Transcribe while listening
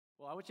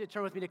Well, I want you to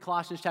turn with me to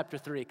Colossians chapter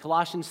 3.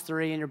 Colossians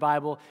 3 in your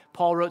Bible,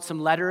 Paul wrote some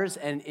letters,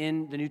 and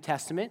in the New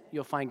Testament,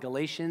 you'll find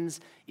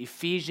Galatians,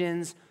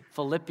 Ephesians,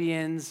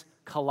 Philippians,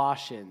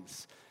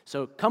 Colossians.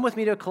 So come with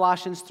me to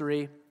Colossians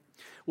 3.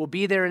 We'll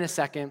be there in a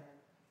second.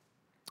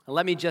 And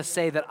let me just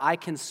say that I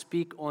can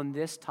speak on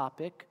this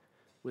topic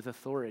with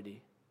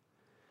authority.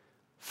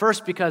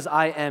 First, because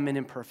I am an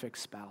imperfect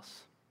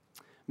spouse.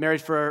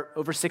 Married for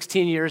over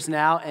 16 years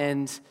now,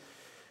 and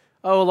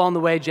along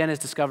the way, Jen has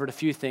discovered a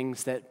few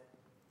things that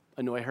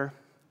annoy her.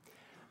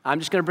 I'm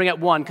just going to bring up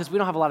one because we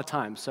don't have a lot of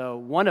time. So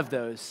one of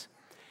those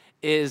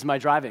is my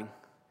driving.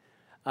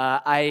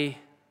 I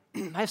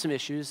have some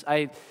issues.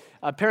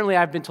 Apparently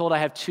I've been told I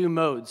have two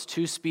modes,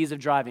 two speeds of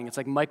driving. It's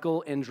like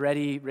Michael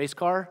Andretti race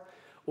car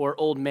or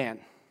old man.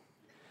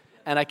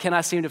 And I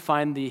cannot seem to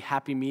find the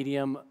happy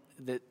medium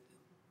that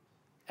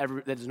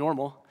is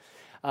normal.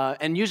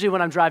 And usually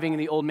when I'm driving in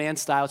the old man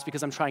style, it's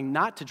because I'm trying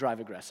not to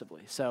drive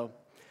aggressively. So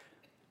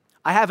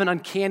I have an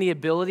uncanny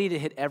ability to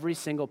hit every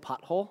single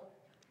pothole,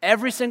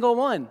 every single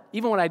one.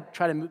 Even when I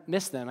try to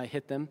miss them, I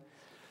hit them.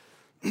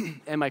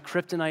 And my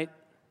kryptonite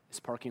is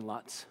parking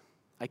lots.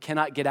 I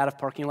cannot get out of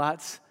parking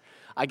lots.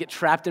 I get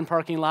trapped in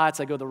parking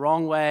lots. I go the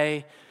wrong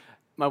way.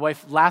 My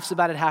wife laughs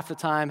about it half the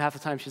time. Half the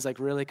time she's like,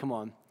 really? Come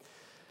on.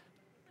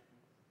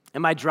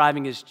 And my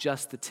driving is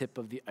just the tip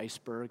of the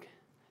iceberg.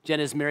 Jen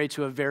is married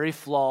to a very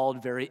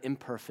flawed, very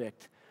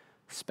imperfect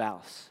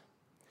spouse.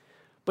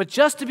 But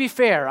just to be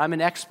fair, I'm an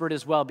expert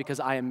as well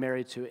because I am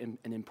married to an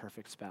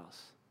imperfect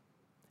spouse.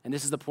 And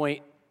this is the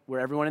point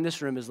where everyone in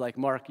this room is like,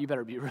 Mark, you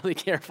better be really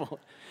careful.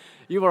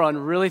 You are on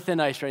really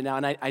thin ice right now,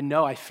 and I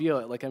know, I feel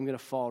it, like I'm going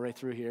to fall right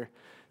through here.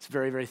 It's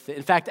very, very thin.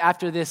 In fact,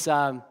 after this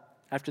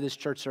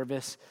church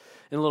service,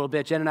 in a little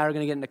bit, Jen and I are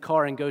going to get in the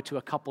car and go to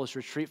a couples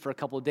retreat for a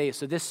couple of days.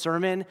 So this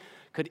sermon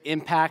could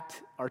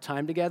impact our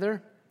time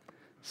together.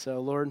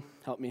 So Lord,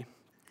 help me.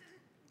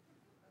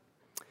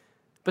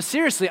 But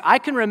seriously, I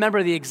can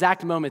remember the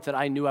exact moment that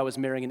I knew I was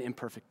marrying an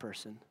imperfect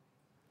person.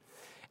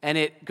 And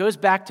it goes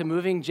back to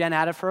moving Jen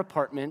out of her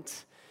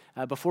apartment.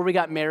 Before we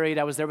got married,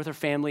 I was there with her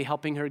family,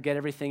 helping her get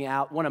everything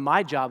out. One of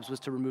my jobs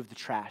was to remove the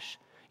trash.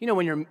 You know,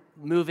 when you're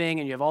moving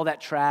and you have all that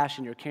trash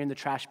and you're carrying the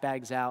trash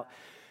bags out,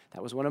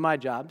 that was one of my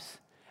jobs.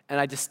 And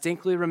I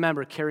distinctly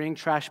remember carrying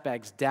trash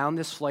bags down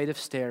this flight of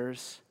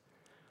stairs,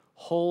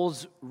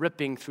 holes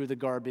ripping through the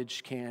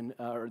garbage can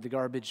or the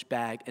garbage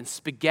bag, and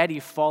spaghetti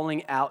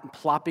falling out and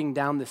plopping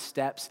down the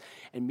steps,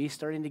 and me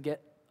starting to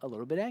get a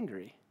little bit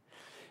angry.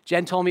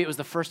 Jen told me it was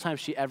the first time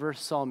she ever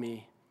saw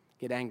me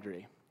get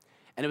angry.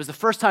 And it was the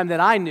first time that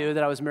I knew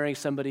that I was marrying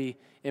somebody.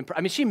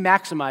 She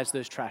maximized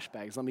those trash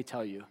bags, let me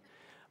tell you,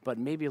 but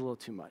maybe a little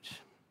too much.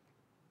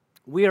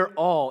 We are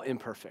all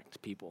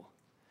imperfect people.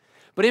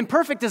 But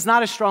imperfect is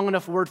not a strong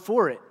enough word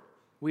for it.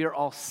 We are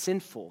all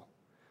sinful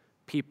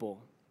people.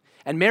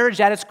 And marriage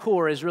at its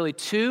core is really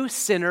two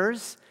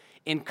sinners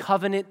in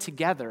covenant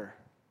together.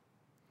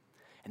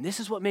 And this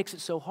is what makes it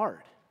so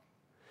hard.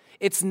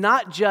 It's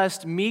not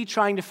just me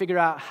trying to figure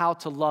out how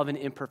to love an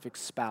imperfect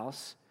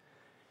spouse.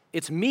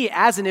 It's me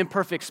as an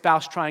imperfect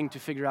spouse trying to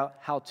figure out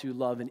how to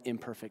love an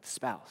imperfect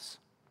spouse.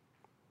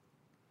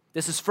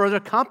 This is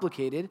further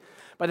complicated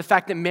by the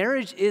fact that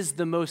marriage is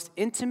the most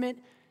intimate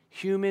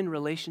human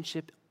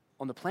relationship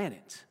on the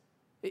planet.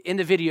 In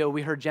the video,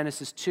 we heard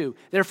Genesis 2.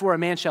 Therefore, a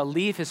man shall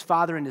leave his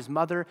father and his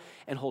mother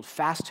and hold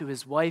fast to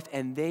his wife,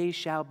 and they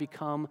shall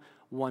become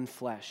one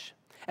flesh.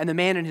 And the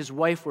man and his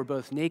wife were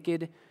both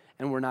naked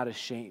and were not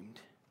ashamed.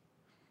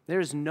 There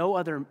is no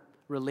other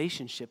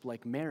relationship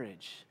like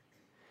marriage.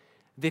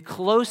 The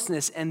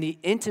closeness and the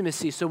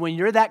intimacy. So when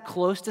you're that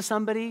close to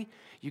somebody,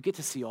 you get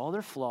to see all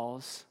their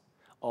flaws,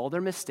 all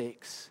their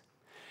mistakes.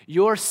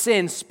 Your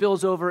sin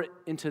spills over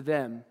into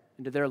them,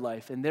 into their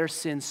life, and their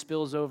sin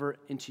spills over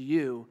into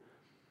you.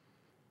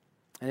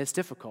 And it's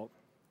difficult.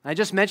 I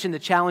just mentioned the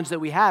challenge that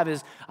we have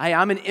is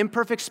I'm an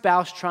imperfect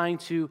spouse trying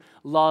to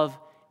love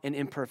an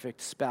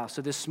imperfect spouse.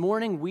 So this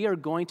morning, we are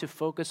going to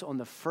focus on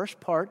the first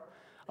part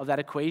of that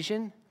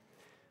equation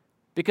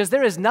because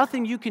there is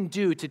nothing you can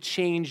do to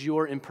change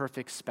your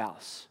imperfect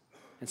spouse.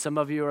 And some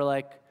of you are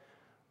like,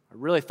 I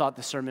really thought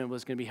the sermon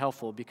was going to be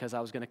helpful because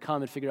I was going to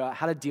come and figure out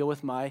how to deal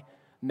with my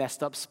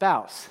messed up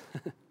spouse.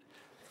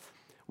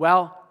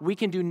 Well, we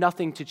can do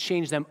nothing to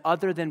change them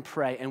other than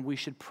pray, and we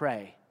should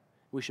pray.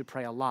 We should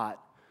pray a lot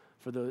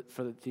for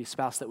the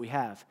spouse that we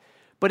have.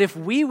 But if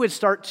we would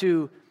start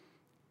to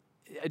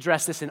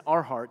address this in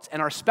our hearts,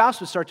 and our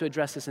spouse would start to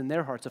address this in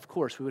their hearts, of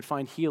course, we would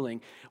find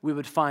healing. We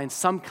would find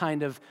some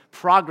kind of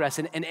progress.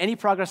 And any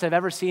progress I've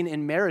ever seen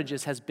in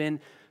marriages has been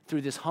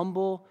through this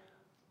humble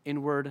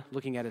inward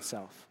looking at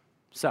itself.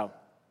 So,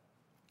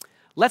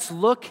 let's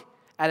look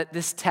at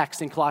this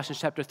text in Colossians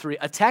chapter 3,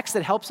 a text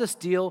that helps us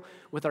deal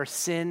with our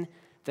sin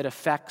that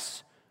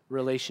affects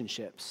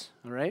relationships,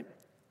 all right?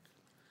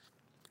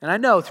 And I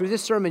know through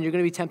this sermon, you're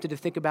going to be tempted to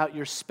think about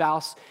your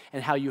spouse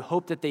and how you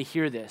hope that they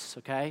hear this,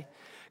 okay?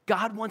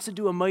 God wants to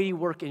do a mighty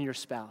work in your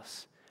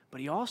spouse,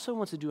 but he also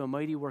wants to do a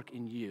mighty work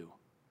in you,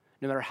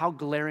 no matter how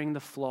glaring the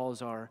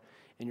flaws are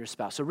in your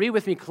spouse. So read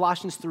with me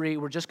Colossians 3.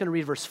 We're just going to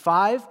read verse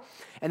 5,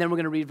 and then we're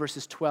going to read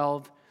verses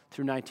 12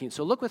 through 19.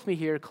 So look with me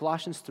here,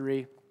 Colossians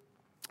 3,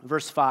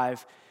 verse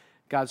 5.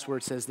 God's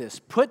word says this: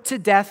 "Put to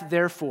death,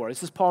 therefore,"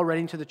 this is Paul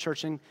writing to the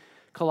church in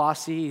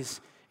Colossae.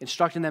 He's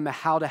instructing them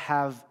how to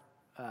have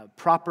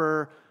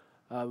proper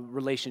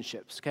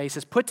relationships. Okay, he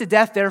says, "Put to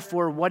death,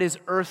 therefore, what is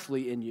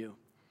earthly in you: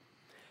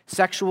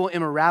 sexual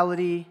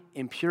immorality,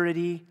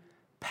 impurity,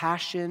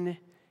 passion,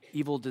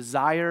 evil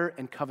desire,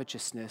 and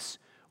covetousness,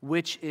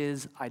 which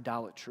is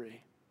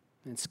idolatry."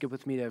 And skip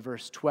with me to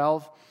verse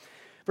 12.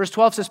 Verse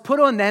 12 says, "Put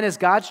on then, as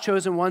God's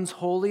chosen ones,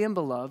 holy and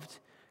beloved,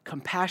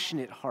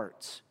 compassionate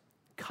hearts,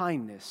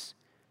 kindness,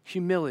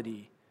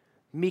 humility,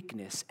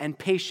 meekness, and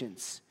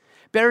patience,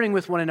 bearing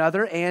with one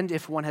another, and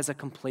if one has a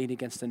complaint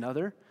against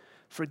another,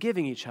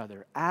 forgiving each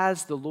other,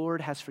 as the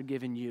Lord has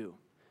forgiven you,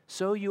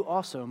 so you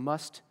also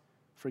must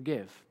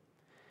forgive.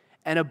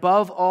 And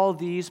above all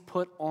these,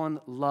 put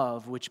on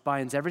love, which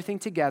binds everything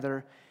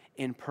together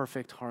in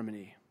perfect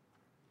harmony."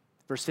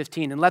 Verse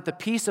 15, "And let the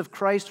peace of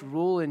Christ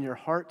rule in your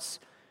hearts,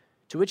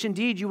 to which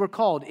indeed you were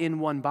called in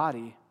one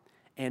body,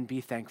 and be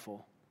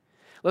thankful.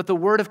 Let the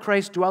word of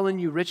Christ dwell in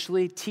you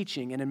richly,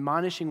 teaching and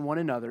admonishing one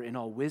another in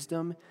all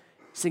wisdom,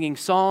 singing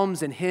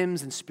psalms and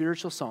hymns and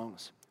spiritual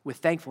songs with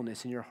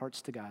thankfulness in your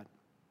hearts to God.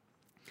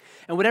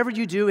 And whatever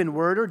you do in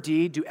word or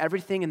deed, do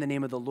everything in the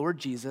name of the Lord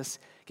Jesus,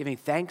 giving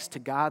thanks to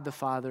God the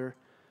Father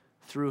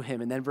through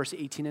him." And then verse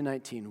 18 and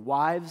 19,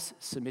 "Wives,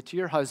 submit to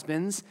your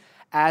husbands,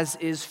 as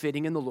is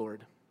fitting in the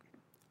Lord.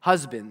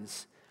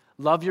 Husbands,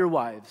 love your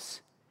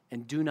wives,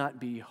 and do not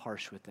be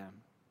harsh with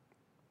them."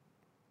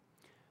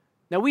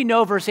 Now we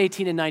know verse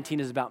 18 and 19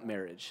 is about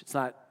marriage. It's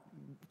not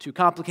too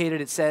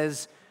complicated. It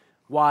says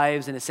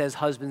wives and it says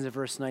husbands in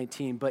verse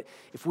 19. But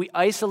if we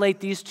isolate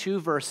these two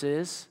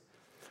verses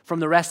from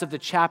the rest of the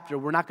chapter,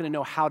 we're not going to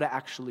know how to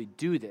actually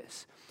do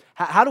this.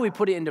 How do we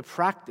put it into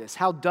practice?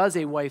 How does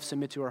a wife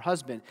submit to her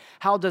husband?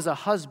 How does a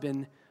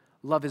husband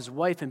love his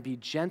wife and be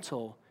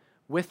gentle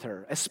with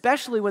her,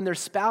 especially when their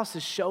spouse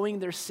is showing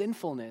their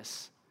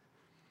sinfulness?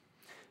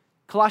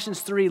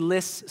 Colossians 3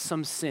 lists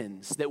some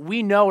sins that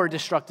we know are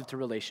destructive to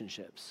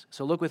relationships.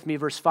 So look with me,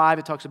 verse 5,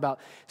 it talks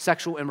about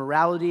sexual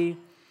immorality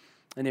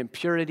and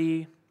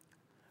impurity.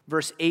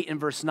 Verse 8 and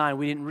verse 9,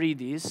 we didn't read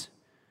these,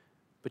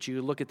 but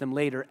you look at them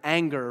later: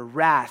 anger,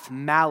 wrath,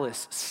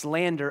 malice,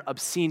 slander,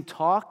 obscene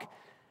talk,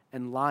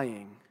 and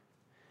lying.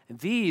 And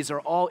these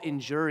are all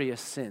injurious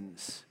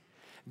sins.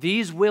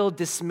 These will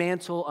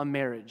dismantle a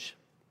marriage.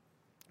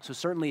 So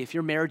certainly if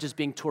your marriage is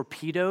being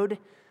torpedoed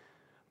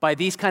by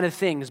these kind of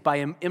things, by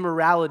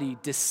immorality,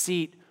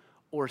 deceit,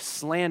 or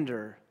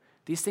slander,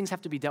 these things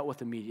have to be dealt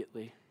with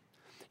immediately.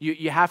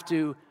 You have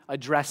to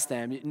address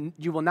them.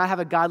 You will not have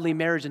a godly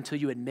marriage until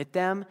you admit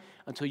them,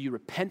 until you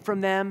repent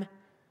from them,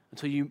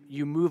 until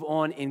you move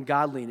on in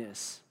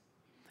godliness.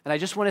 And I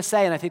just want to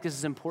say, and I think this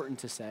is important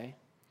to say,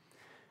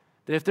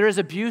 that if there is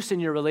abuse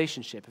in your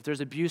relationship, if there's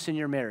abuse in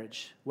your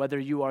marriage, whether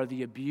you are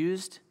the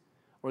abused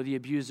or the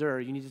abuser,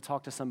 you need to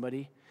talk to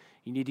somebody.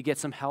 You need to get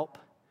some help,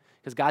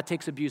 because God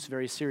takes abuse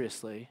very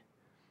seriously,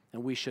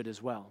 and we should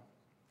as well.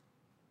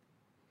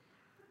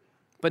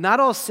 But not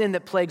all sin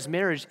that plagues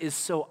marriage is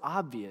so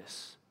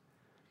obvious.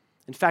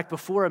 In fact,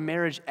 before a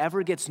marriage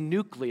ever gets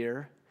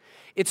nuclear,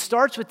 it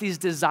starts with these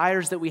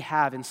desires that we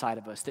have inside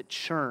of us that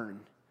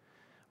churn,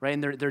 right?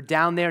 And they're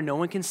down there, no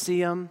one can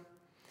see them.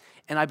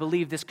 And I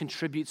believe this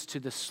contributes to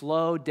the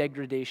slow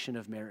degradation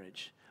of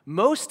marriage.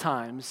 Most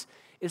times,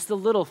 it's the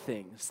little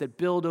things that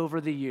build over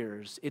the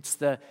years. It's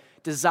the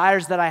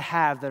desires that I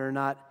have that are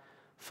not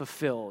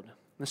fulfilled.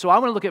 And so I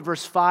want to look at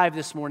verse 5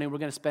 this morning. We're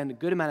going to spend a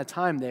good amount of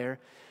time there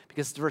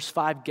because verse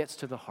 5 gets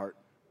to the heart.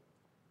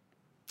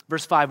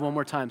 Verse 5, one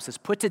more time, says,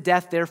 "Put to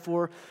death,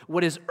 therefore,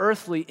 what is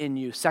earthly in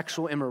you: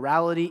 sexual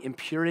immorality,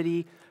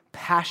 impurity,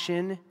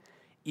 passion,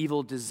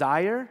 evil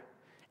desire,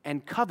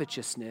 and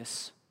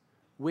covetousness,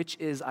 which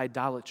is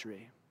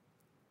idolatry."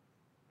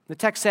 The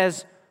text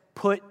says,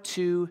 "Put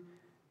to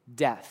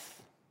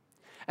death."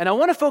 And I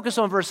want to focus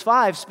on verse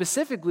 5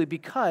 specifically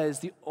because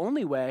the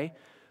only way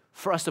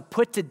for us to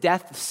put to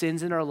death the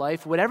sins in our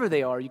life, whatever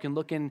they are, you can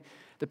look in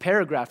the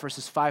paragraph,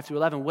 verses 5 through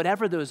 11,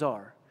 whatever those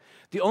are,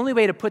 the only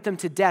way to put them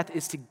to death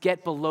is to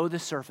get below the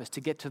surface, to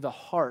get to the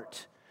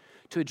heart,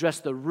 to address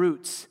the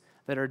roots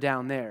that are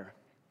down there.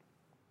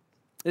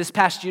 This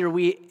past year,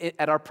 we,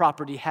 at our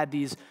property, had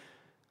these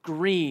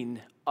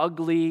green,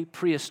 ugly,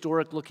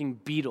 prehistoric-looking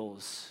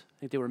beetles. I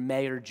think they were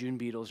May or June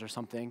beetles or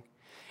something.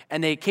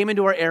 And they came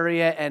into our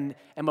area, and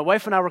my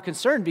wife and I were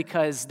concerned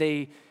because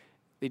they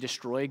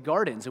destroy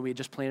gardens, and we had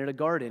just planted a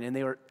garden, and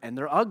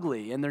they're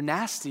ugly, and they're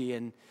nasty,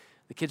 and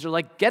the kids are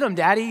like, "Get them,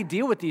 Daddy,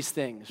 deal with these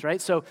things,"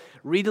 right? So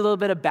read a little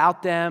bit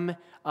about them.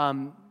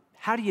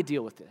 How do you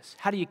deal with this?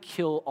 How do you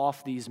kill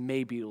off these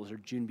May beetles or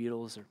June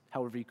beetles or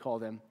however you call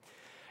them?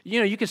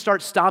 You can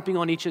start stomping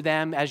on each of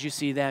them as you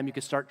see them. You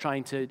could start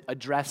trying to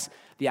address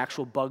the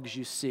actual bugs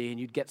you see, and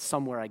you'd get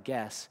somewhere, I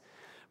guess.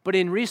 But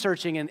in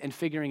researching and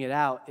figuring it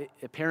out,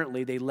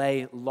 apparently they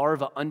lay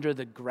larvae under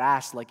the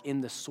grass, like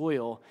in the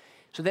soil,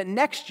 so that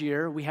next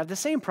year we have the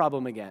same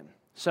problem again.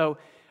 So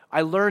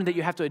I learned that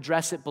you have to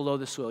address it below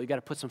the soil. You got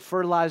to put some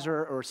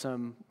fertilizer or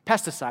some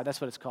pesticide, that's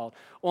what it's called,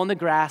 on the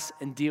grass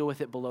and deal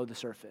with it below the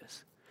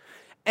surface.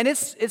 And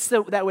it's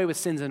that way with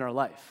sins in our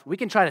life. We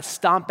can try to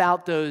stomp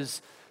out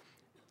those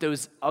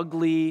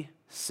ugly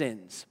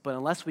sins, but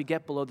unless we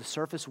get below the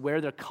surface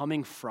where they're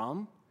coming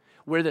from,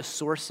 where the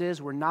source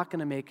is, we're not going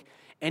to make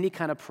any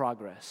kind of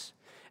progress.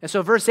 And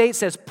so verse 8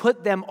 says,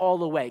 put them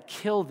all away,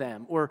 kill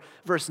them. Or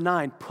verse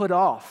 9, put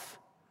off.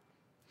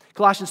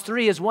 Colossians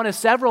 3 is one of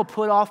several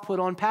put off, put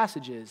on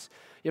passages.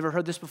 You ever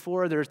heard this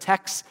before? There are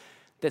texts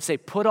that say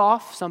put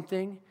off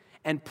something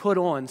and put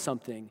on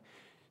something.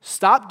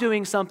 Stop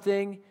doing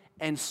something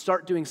and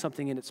start doing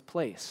something in its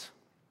place.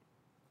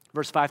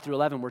 Verse 5 through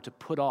 11, we're to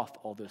put off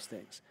all those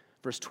things.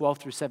 Verse 12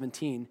 through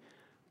 17,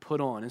 put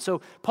on. And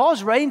so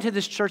Paul's writing to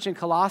this church in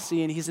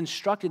Colossae, and he's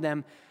instructed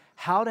them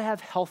how to have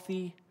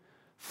healthy,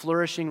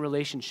 flourishing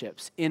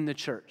relationships in the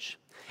church.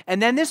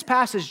 And then this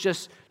passage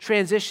just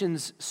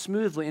transitions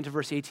smoothly into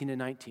verse 18 and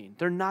 19.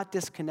 They're not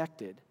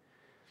disconnected.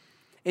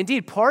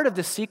 Indeed, part of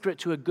the secret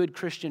to a good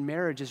Christian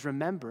marriage is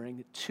remembering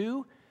that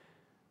two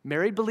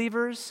married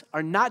believers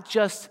are not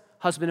just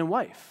husband and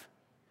wife.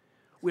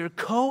 We are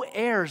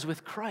co-heirs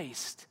with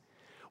Christ.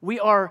 We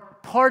are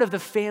part of the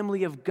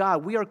family of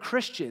God. We are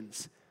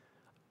Christians,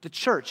 the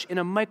church in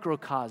a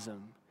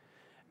microcosm.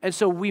 And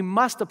so we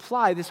must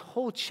apply this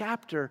whole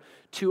chapter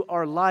to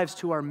our lives,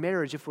 to our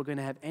marriage, if we're going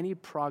to have any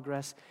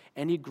progress,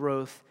 any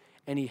growth,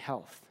 any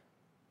health.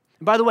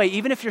 And by the way,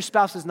 even if your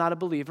spouse is not a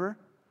believer,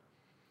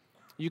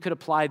 you could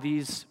apply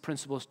these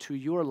principles to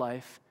your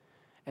life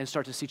and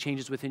start to see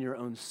changes within your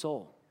own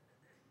soul.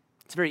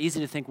 It's very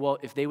easy to think, well,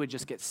 if they would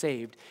just get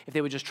saved, if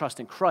they would just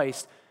trust in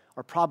Christ,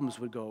 our problems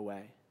would go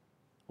away.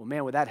 Well,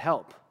 man, would that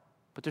help?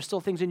 But there's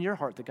still things in your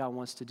heart that God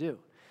wants to do.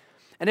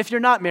 And if you're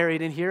not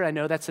married in here, I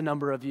know that's a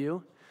number of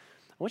you,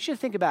 I want you to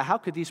think about how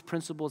could these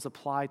principles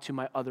apply to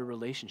my other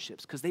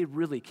relationships, because they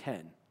really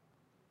can.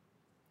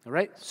 All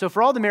right? So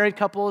for all the married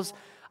couples,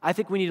 I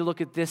think we need to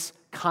look at this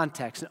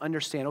context and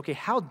understand, okay,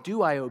 how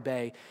do I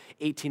obey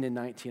 18 and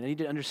 19? I need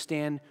to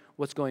understand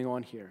what's going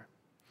on here.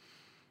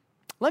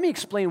 Let me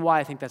explain why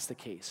I think that's the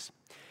case.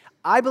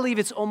 I believe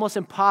it's almost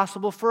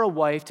impossible for a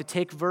wife to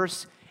take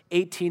verse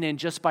 18 and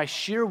just by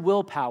sheer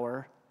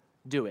willpower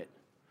do it.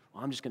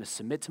 Well, I'm just going to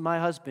submit to my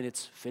husband.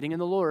 It's fitting in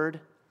the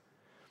Lord.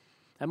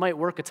 That might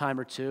work a time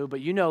or two, but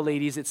you know,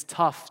 ladies, it's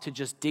tough to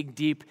just dig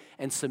deep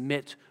and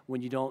submit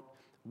when you don't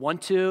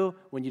want to,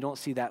 when you don't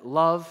see that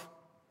love.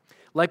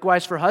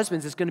 Likewise, for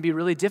husbands, it's going to be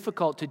really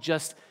difficult to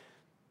just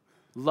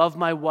love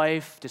my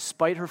wife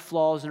despite her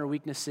flaws and her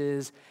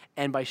weaknesses,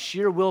 and by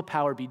sheer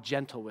willpower be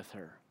gentle with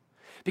her.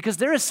 Because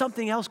there is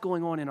something else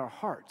going on in our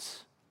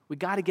hearts. We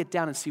got to get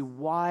down and see,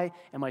 why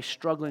am I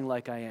struggling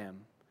like I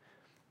am?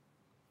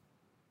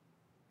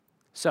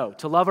 So,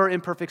 to love our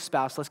imperfect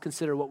spouse, let's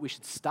consider what we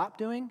should stop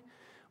doing,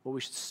 what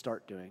we should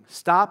start doing.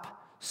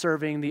 Stop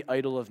serving the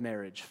idol of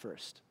marriage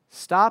first.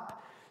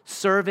 Stop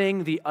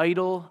serving the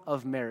idol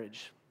of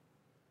marriage.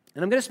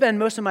 And I'm going to spend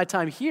most of my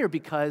time here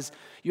because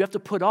you have to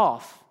put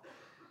off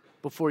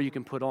before you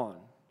can put on.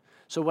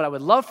 So what I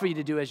would love for you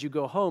to do as you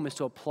go home is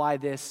to apply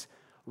this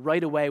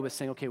right away with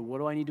saying, okay, what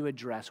do I need to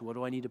address? What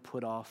do I need to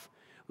put off?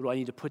 What do I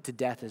need to put to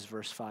death, as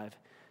verse 5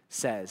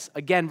 says?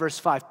 Again, verse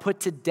 5,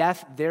 put to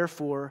death,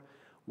 therefore,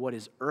 what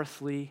is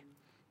earthly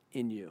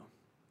in you.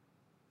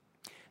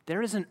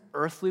 There is an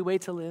earthly way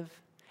to live,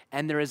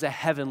 and there is a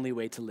heavenly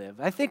way to live.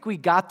 I think we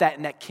got that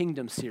in that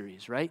kingdom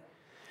series, right?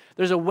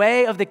 There's a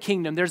way of the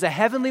kingdom. There's a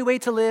heavenly way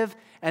to live,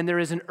 and there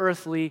is an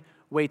earthly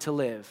way to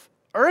live.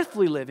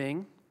 Earthly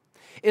living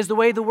is the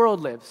way the world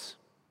lives,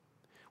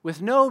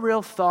 with no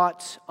real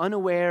thought,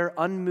 unaware,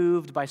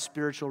 unmoved by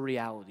spiritual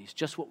realities,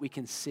 just what we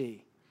can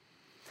see.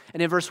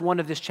 And in verse 1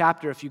 of this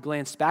chapter, if you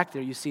glance back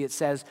there, you see it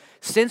says,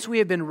 since we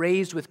have been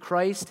raised with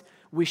Christ,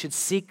 we should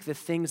seek the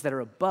things that are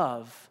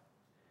above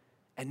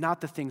and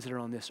not the things that are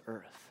on this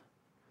earth.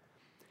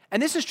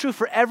 And this is true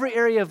for every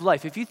area of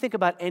life. If you think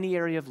about any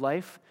area of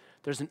life,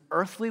 there's an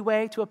earthly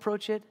way to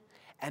approach it,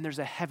 and there's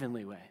a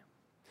heavenly way.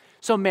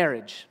 So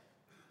marriage.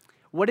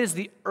 What is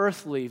the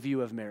earthly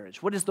view of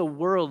marriage? What is the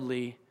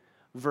worldly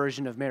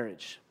version of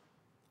marriage?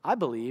 I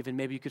believe, and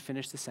maybe you could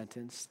finish the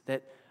sentence,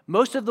 that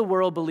most of the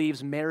world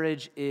believes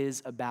marriage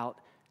is about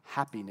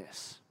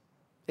happiness.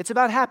 It's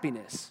about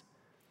happiness.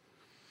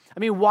 I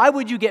mean, why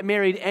would you get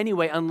married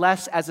anyway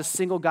unless as a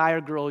single guy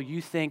or girl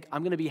you think,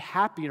 I'm going to be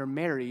happier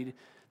married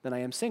than I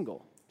am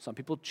single? Some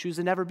people choose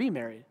to never be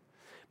married.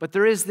 But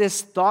there is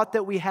this thought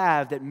that we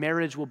have that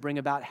marriage will bring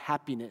about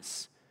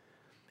happiness.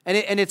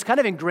 And it's kind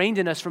of ingrained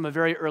in us from a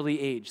very early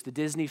age. The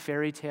Disney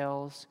fairy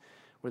tales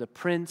where the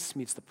prince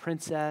meets the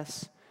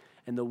princess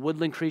and the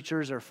woodland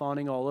creatures are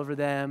fawning all over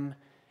them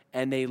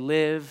and they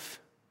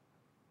live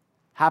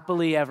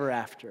happily ever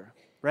after,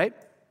 right?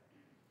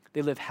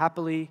 They live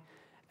happily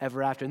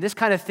ever after. And this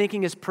kind of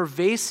thinking is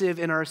pervasive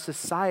in our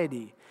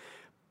society,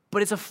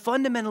 but it's a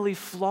fundamentally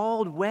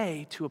flawed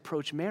way to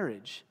approach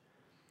marriage.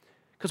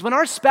 Because when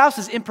our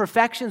spouse's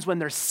imperfections, when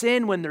their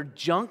sin, when their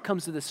junk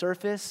comes to the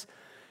surface,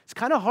 it's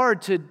kind of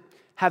hard to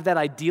have that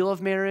ideal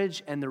of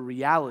marriage and the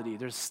reality.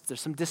 There's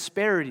some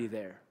disparity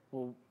there.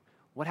 Well,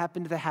 what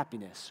happened to the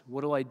happiness?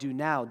 What do I do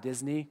now,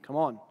 Disney? Come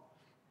on.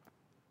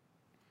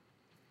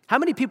 How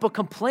many people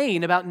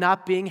complain about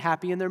not being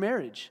happy in their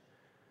marriage?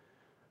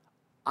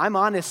 I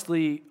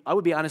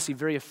would be honestly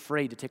very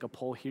afraid to take a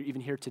poll here, even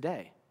here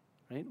today.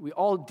 Right? We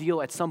all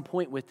deal at some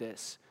point with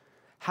this.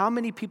 How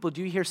many people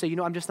do you hear say,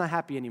 I'm just not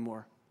happy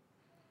anymore?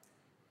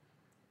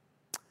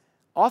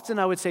 Often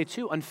I would say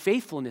too,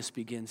 unfaithfulness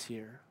begins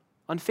here.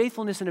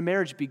 Unfaithfulness in a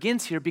marriage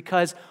begins here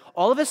because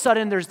all of a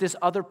sudden there's this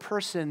other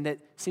person that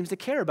seems to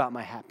care about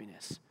my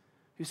happiness,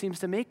 who seems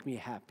to make me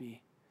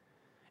happy.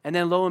 And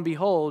then lo and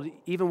behold,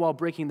 even while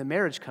breaking the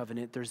marriage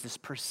covenant, there's this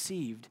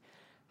perceived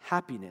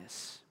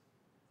happiness.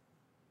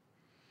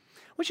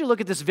 I want you to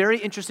look at this very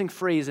interesting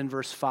phrase in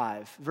verse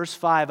 5. Verse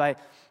 5, I'm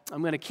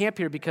going to camp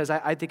here because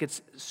I think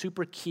it's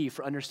super key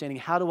for understanding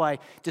how do I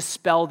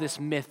dispel this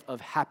myth of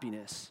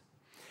happiness.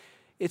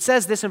 It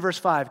says this in verse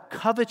 5,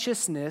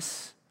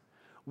 covetousness,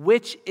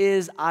 which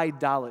is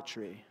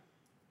idolatry.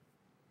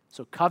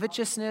 So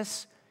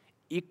covetousness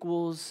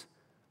equals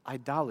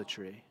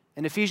idolatry.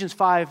 And Ephesians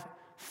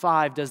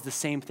 5:5 does the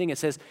same thing. It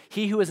says,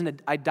 he who is a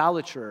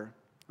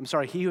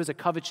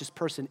covetous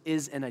person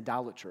is an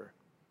idolater.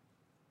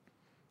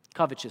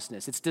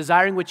 Covetousness. It's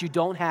desiring what you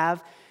don't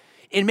have.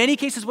 In many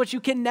cases, what you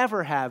can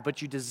never have,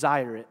 but you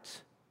desire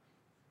it.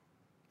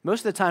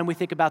 Most of the time, we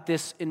think about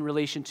this in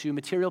relation to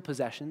material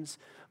possessions,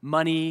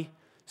 money,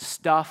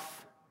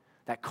 stuff,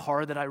 that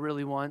car that I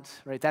really want,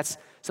 right? That's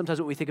sometimes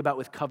what we think about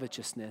with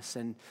covetousness.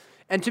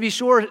 And to be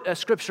sure,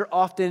 Scripture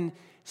often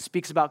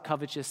speaks about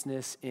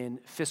covetousness in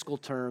fiscal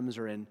terms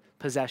or in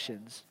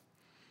possessions.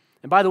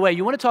 And by the way,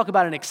 you want to talk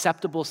about an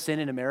acceptable sin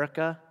in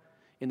America,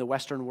 in the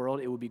Western world,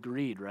 it would be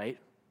greed, right?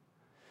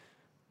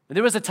 And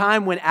there was a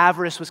time when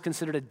avarice was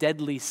considered a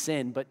deadly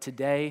sin, but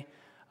today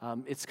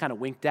it's kind of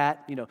winked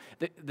at.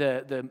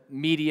 The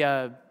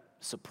media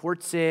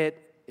supports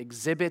it,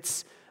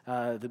 exhibits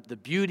the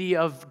beauty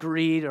of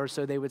greed, or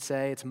so they would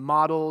say. It's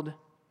modeled.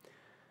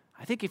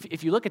 I think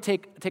if you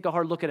take a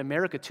hard look at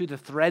America too, the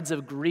threads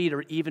of greed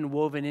are even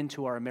woven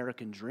into our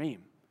American dream.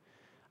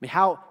 I mean,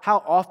 how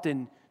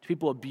often do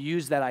people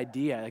abuse that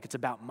idea? Like it's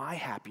about my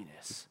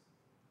happiness.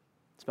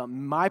 It's about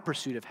my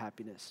pursuit of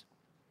happiness.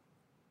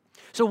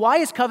 So why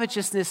is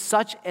covetousness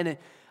such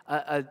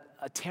a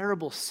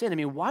terrible sin? I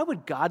mean, why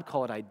would God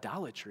call it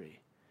idolatry?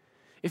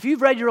 If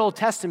you've read your Old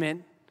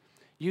Testament,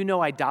 you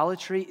know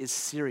idolatry is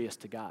serious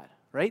to God,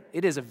 right?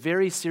 It is a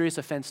very serious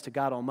offense to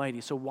God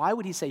Almighty. So why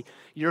would he say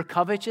your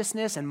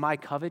covetousness and my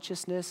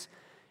covetousness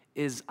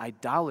is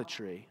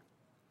idolatry?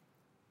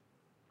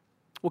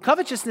 Well,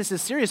 covetousness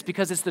is serious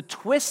because it's the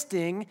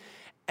twisting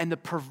and the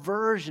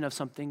perversion of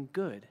something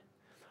good.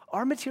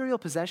 Are material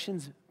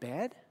possessions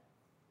bad?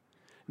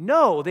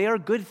 No, they are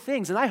good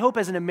things. And I hope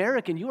as an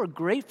American, you are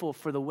grateful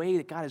for the way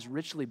that God has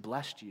richly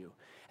blessed you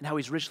and how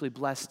he's richly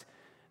blessed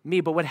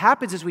me. But what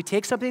happens is we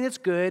take something that's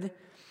good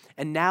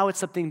and now it's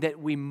something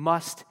that we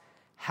must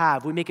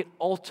have. We make it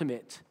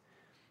ultimate.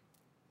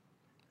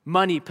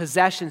 Money,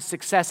 possession,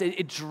 success,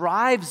 it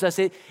drives us.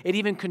 It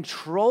even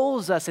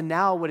controls us. And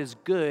now what is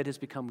good has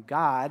become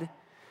God.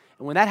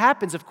 And when that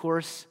happens, of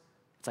course,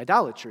 it's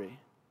idolatry.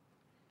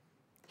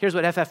 Here's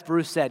what F.F.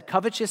 Bruce said.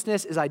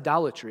 Covetousness is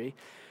idolatry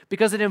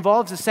because it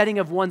involves the setting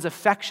of one's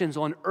affections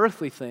on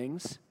earthly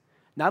things,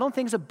 not on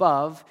things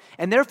above,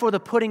 and therefore the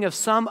putting of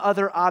some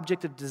other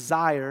object of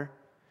desire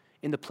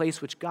in the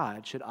place which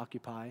God should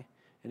occupy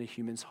in a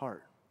human's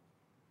heart.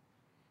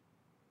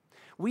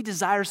 We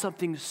desire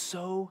something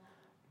so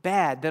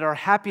bad that our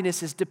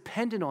happiness is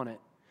dependent on it.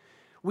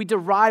 We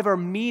derive our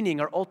meaning,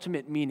 our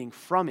ultimate meaning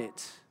from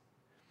it.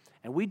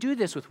 And we do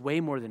this with way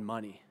more than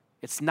money.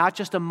 It's not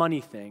just a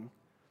money thing.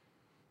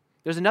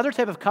 There's another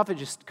type of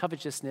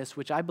covetousness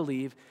which I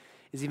believe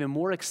is even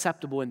more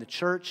acceptable in the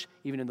church,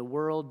 even in the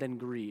world, than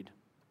greed.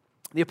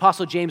 The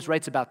Apostle James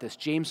writes about this.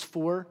 James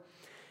 4,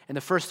 in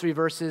the first 3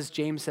 verses,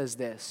 James says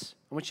this.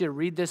 I want you to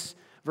read this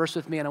verse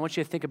with me, and I want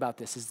you to think about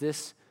this. Does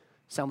this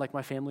sound like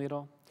my family at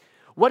all?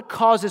 What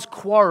causes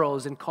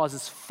quarrels and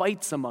causes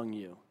fights among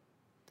you?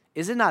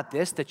 Is it not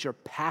this, that your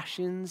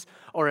passions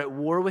are at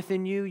war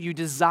within you? You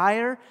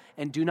desire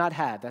and do not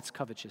have. That's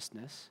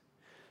covetousness.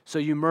 So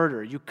you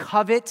murder. You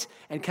covet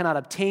and cannot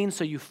obtain,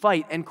 so you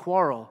fight and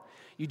quarrel.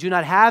 You do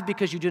not have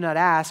because you do not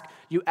ask.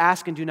 You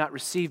ask and do not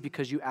receive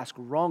because you ask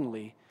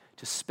wrongly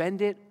to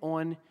spend it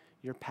on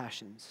your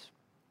passions.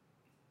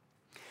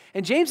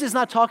 And James is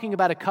not talking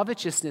about a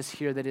covetousness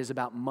here that is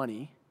about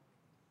money.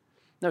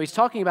 No, he's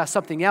talking about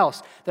something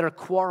else, that are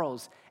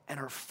quarrels and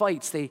are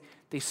fights. They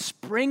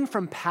spring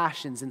from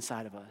passions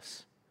inside of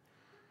us.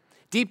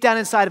 Deep down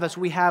inside of us,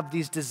 we have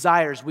these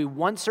desires. We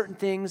want certain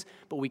things,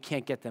 but we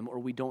can't get them or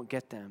we don't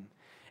get them.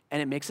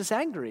 And it makes us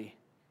angry.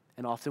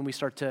 And often we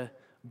start to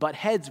butt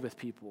heads with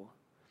people.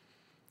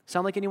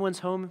 Sound like anyone's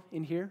home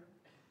in here?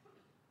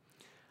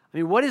 I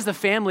mean, what is the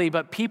family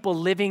but people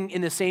living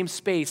in the same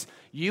space?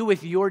 You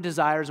with your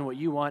desires and what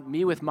you want,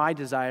 me with my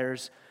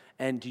desires.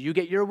 And do you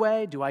get your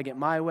way? Do I get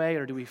my way?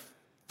 Or do we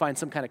find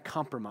some kind of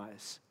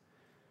compromise?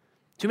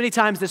 Too many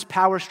times this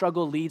power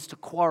struggle leads to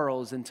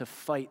quarrels and to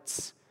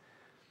fights.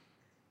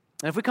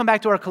 And if we come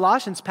back to our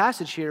Colossians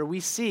passage here, we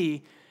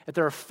see that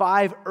there are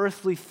 5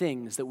 earthly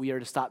things that we are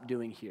to stop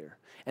doing here.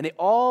 And they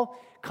all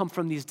come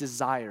from these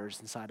desires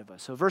inside of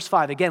us. So verse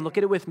 5, again, look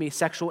at it with me.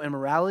 Sexual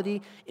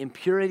immorality,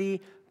 impurity,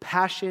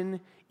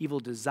 passion, evil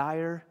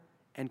desire,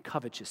 and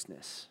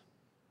covetousness.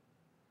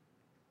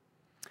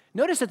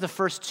 Notice that the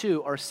first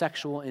 2 are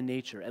sexual in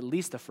nature, at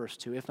least the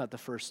first 2, if not the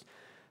first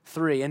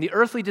 3. And the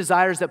earthly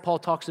desires that Paul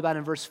talks about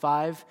in verse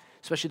 5,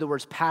 especially the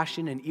words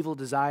passion and evil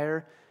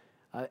desire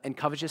and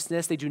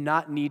covetousness, they do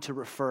not need to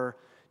refer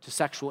to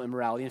sexual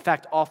immorality. In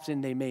fact,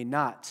 often they may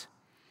not.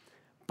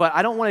 But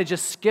I don't want to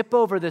just skip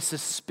over the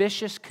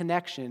suspicious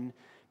connection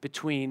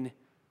between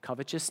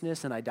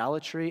covetousness and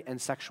idolatry and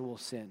sexual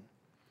sin.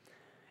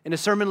 In a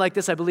sermon like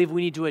this, I believe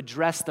we need to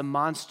address the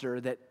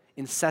monster that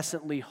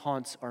incessantly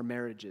haunts our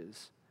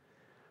marriages.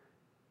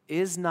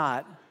 Is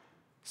not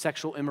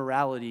sexual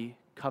immorality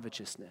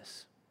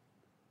covetousness?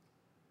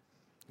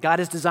 God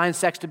has designed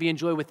sex to be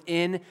enjoyed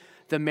within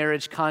the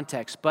marriage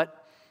context,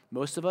 but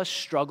most of us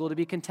struggle to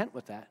be content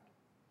with that.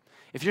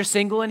 If you're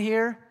single in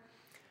here,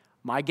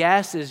 my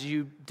guess is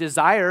you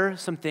desire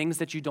some things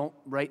that you don't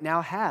right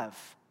now have.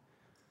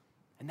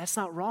 And that's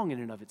not wrong in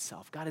and of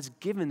itself. God has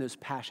given those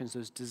passions,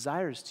 those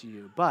desires to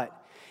you.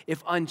 But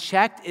if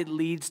unchecked, it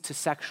leads to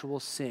sexual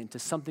sin, to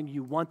something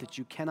you want that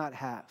you cannot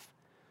have.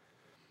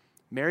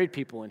 Married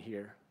people in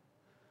here,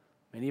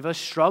 many of us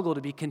struggle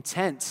to be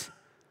content,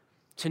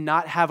 to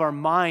not have our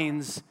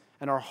minds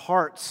and our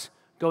hearts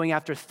going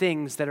after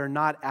things that are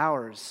not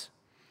ours.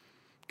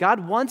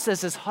 God wants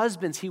us as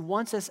husbands, He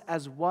wants us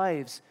as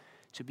wives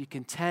to be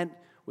content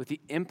with the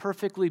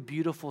imperfectly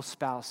beautiful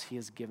spouse He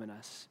has given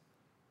us.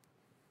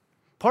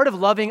 Part of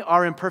loving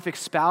our imperfect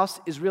spouse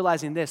is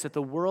realizing this, that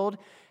the world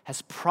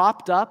has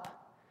propped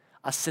up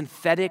a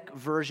synthetic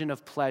version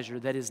of pleasure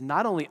that is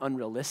not only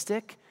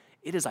unrealistic,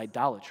 it is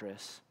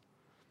idolatrous.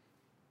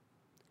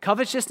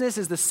 Covetousness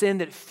is the sin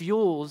that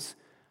fuels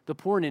the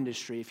porn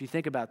industry, if you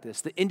think about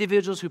this. The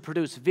individuals who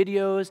produce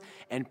videos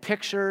and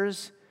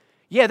pictures,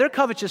 yeah, they're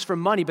covetous for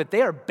money, but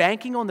they are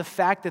banking on the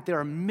fact that there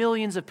are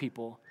millions of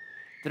people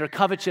that are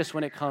covetous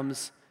when it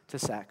comes to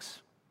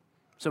sex.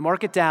 So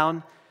mark it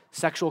down.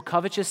 Sexual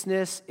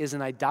covetousness is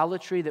an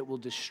idolatry that will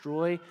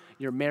destroy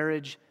your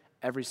marriage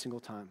every single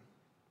time.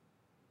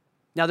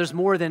 Now, there's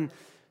more than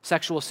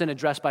sexual sin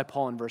addressed by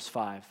Paul in verse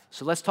 5.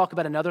 So let's talk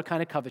about another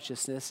kind of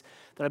covetousness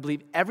that I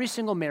believe every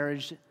single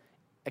marriage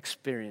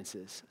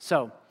experiences.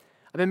 So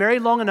I've been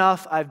married long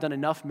enough, I've done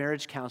enough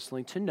marriage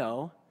counseling to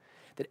know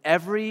that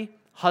every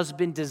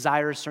husband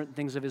desires certain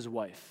things of his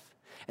wife.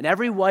 And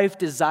every wife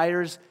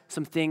desires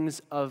some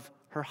things of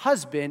her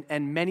husband,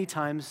 and many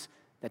times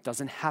that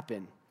doesn't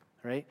happen,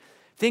 right?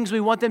 Things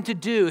we want them to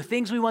do,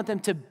 things we want them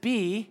to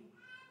be.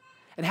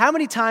 And how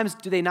many times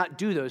do they not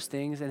do those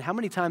things, and how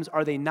many times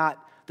are they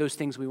not those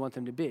things we want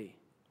them to be?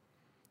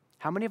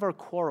 How many of our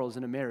quarrels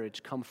in a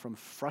marriage come from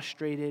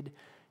frustrated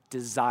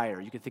desire?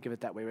 You can think of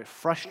it that way, right?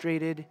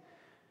 Frustrated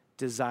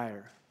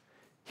desire.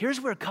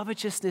 Here's where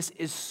covetousness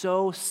is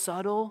so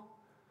subtle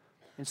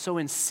and so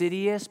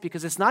insidious,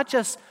 because it's not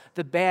just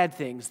the bad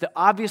things, the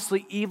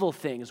obviously evil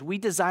things. We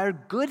desire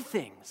good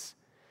things.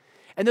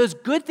 And those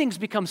good things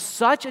become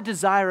such a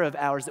desire of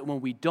ours that when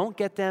we don't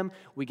get them,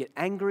 we get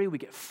angry, we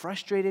get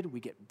frustrated, we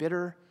get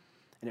bitter,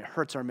 and it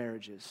hurts our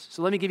marriages.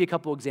 So let me give you a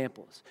couple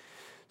examples.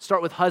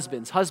 Start with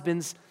husbands.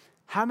 Husbands,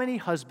 how many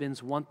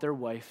husbands want their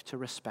wife to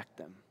respect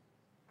them?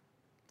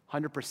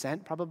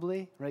 100%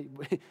 probably, right?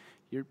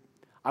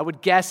 I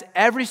would guess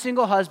every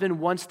single husband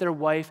wants their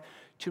wife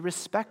to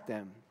respect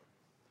them.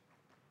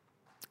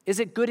 Is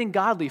it good and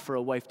godly for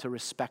a wife to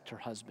respect her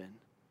husband?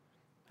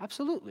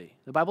 Absolutely.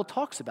 The Bible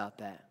talks about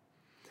that.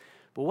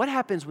 But what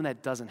happens when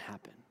that doesn't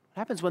happen?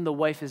 What happens when the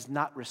wife is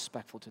not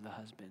respectful to the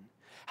husband?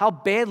 How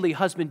badly,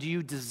 husband, do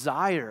you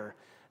desire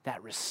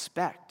that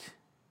respect?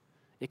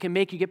 It can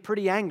make you get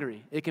pretty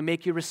angry. It can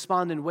make you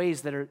respond in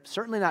ways that are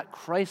certainly not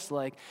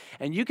Christ-like.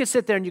 And you can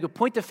sit there and you can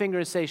point the finger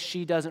and say,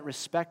 she doesn't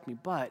respect me.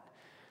 But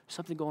there's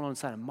something going on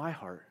inside of my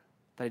heart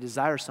that I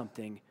desire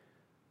something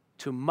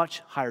to a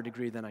much higher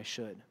degree than I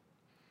should.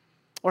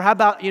 Or how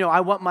about,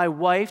 I want my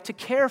wife to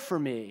care for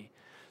me.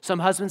 Some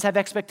husbands have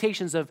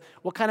expectations of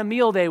what kind of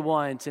meal they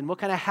want and what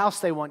kind of house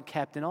they want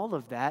kept and all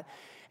of that.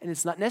 And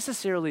it's not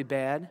necessarily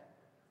bad,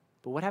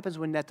 but what happens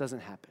when that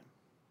doesn't happen?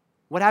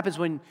 What happens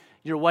when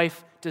your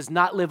wife does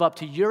not live up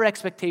to your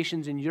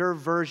expectations and your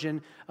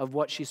version of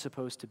what she's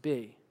supposed to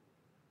be?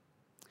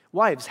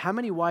 Wives, how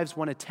many wives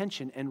want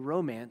attention and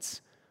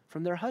romance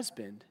from their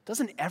husband?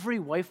 Doesn't every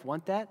wife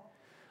want that?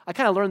 I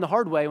kind of learned the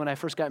hard way when I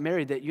first got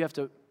married that you have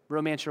to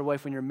romance your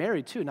wife when you're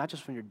married too, not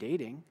just when you're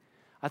dating.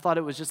 I thought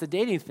it was just a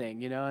dating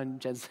thing, and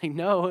Jen's saying,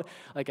 no,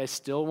 I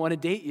still want to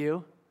date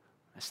you.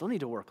 I still need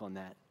to work on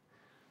that.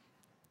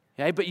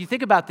 Okay? But you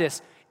think about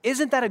this.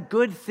 Isn't that a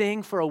good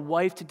thing for a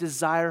wife to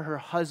desire her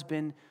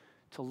husband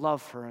to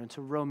love her and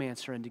to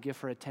romance her and to give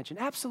her attention?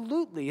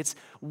 Absolutely. It's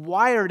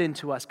wired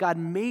into us. God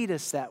made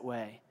us that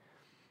way.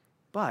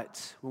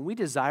 But when we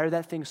desire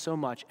that thing so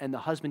much and the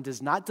husband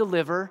does not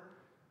deliver,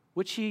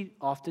 which he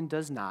often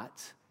does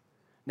not,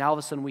 now all of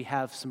a sudden we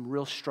have some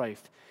real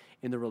strife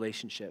in the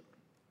relationship.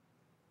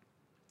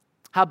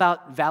 How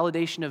about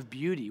validation of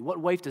beauty? What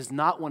wife does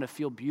not want to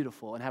feel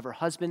beautiful and have her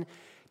husband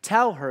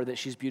tell her that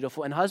she's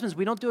beautiful? And husbands,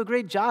 we don't do a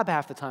great job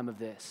half the time of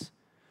this.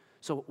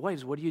 So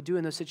wives, what do you do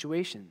in those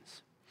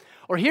situations?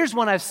 Or here's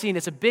one I've seen,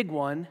 it's a big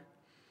one.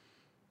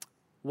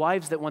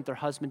 Wives that want their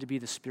husband to be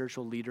the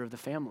spiritual leader of the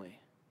family.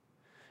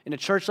 In a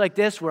church like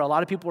this where a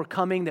lot of people are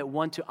coming that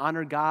want to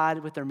honor God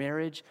with their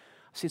marriage,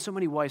 I've seen so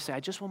many wives say, I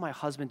just want my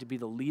husband to be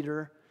the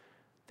leader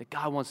that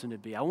God wants him to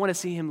be. I want to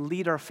see him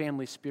lead our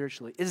family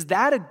spiritually. Is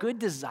that a good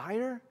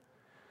desire?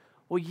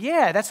 Well,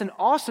 yeah, that's an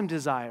awesome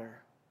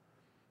desire.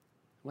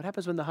 What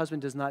happens when the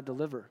husband does not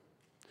deliver?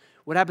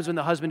 What happens when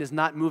the husband is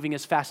not moving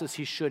as fast as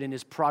he should in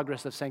his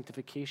progress of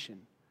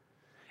sanctification?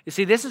 You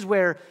see, this is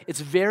where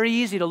it's very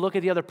easy to look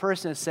at the other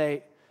person and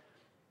say,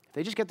 if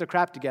they just get their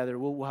crap together,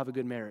 we'll have a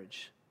good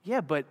marriage.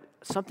 Yeah, but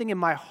something in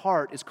my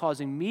heart is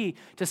causing me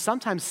to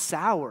sometimes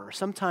sour,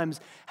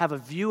 sometimes have a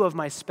view of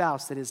my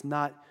spouse that is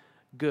not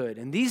good.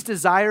 And these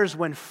desires,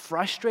 when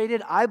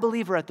frustrated, I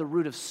believe are at the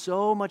root of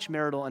so much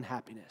marital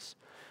unhappiness,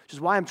 which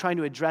is why I'm trying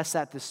to address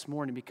that this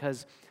morning,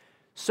 because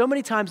so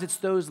many times it's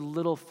those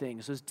little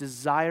things, those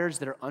desires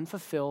that are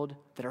unfulfilled,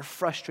 that are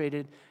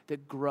frustrated,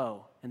 that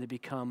grow and they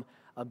become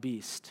a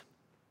beast.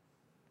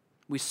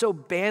 We so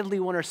badly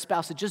want our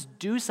spouse to just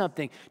do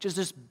something,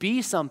 just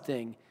be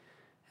something,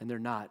 and they're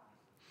not.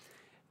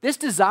 This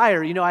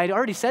desire, I had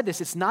already said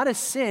this, it's not a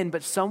sin,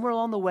 but somewhere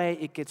along the way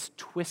it gets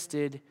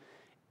twisted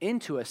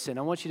into a sin.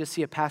 I want you to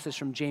see a passage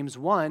from James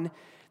 1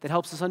 that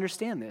helps us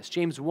understand this.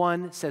 James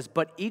 1 says,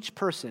 but each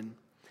person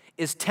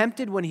is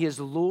tempted when he is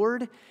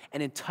lured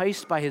and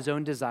enticed by his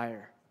own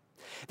desire.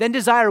 Then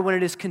desire, when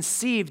it is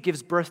conceived,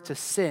 gives birth to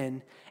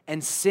sin,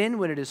 and sin,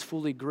 when it is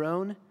fully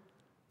grown,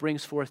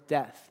 brings forth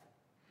death.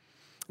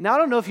 Now, I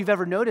don't know if you've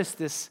ever noticed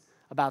this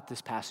about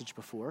this passage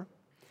before,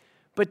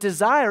 but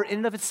desire in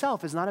and of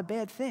itself is not a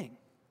bad thing.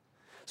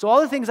 So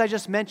all the things I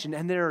just mentioned,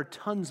 and there are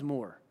tons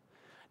more,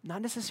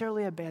 not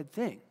necessarily a bad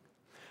thing.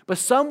 But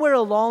somewhere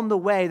along the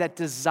way, that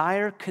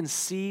desire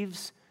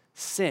conceives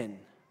sin.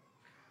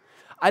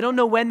 I don't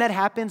know when that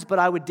happens, but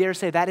I would dare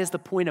say that is the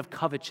point of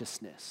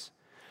covetousness.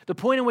 The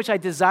point in which I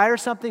desire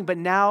something, but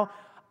now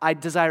I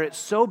desire it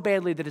so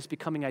badly that it's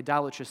becoming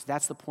idolatrous.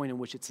 That's the point in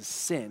which it's a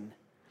sin.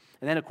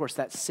 And then, of course,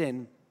 that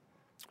sin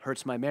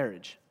hurts my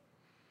marriage.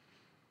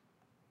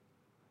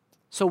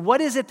 So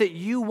what is it that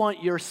you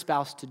want your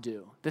spouse to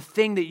do? The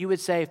thing that you would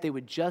say, if they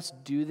would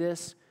just do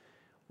this,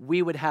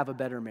 we would have a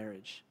better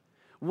marriage.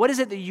 What is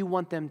it that you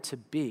want them to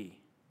be?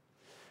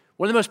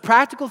 One of the most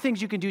practical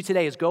things you can do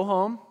today is go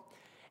home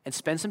and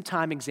spend some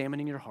time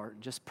examining your heart.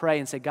 And just pray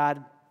and say,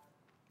 God,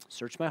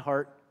 search my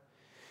heart,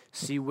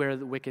 see where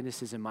the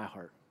wickedness is in my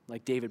heart,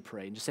 like David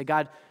prayed. And just say,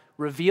 God,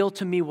 reveal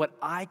to me what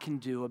I can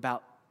do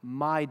about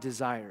my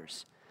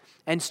desires.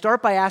 And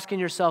start by asking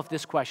yourself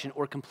this question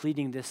or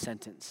completing this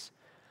sentence.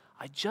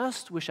 I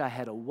just wish I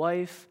had a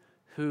wife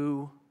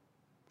who,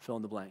 fill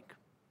in the blank.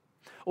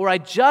 Or I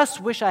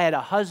just wish I had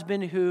a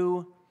husband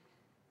who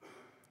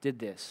did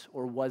this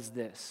or was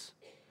this.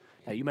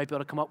 Now, you might be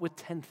able to come up with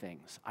 10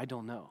 things. I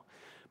don't know.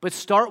 But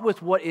start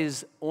with what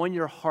is on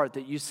your heart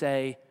that you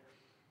say,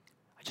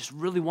 I just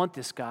really want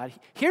this, God.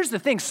 Here's the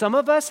thing. Some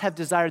of us have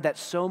desired that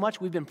so much,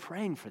 we've been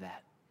praying for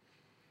that.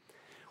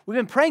 We've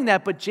been praying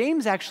that, but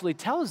James actually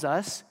tells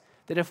us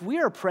that if we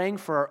are praying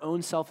for our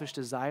own selfish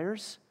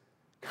desires,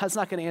 God's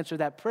not going to answer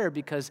that prayer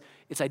because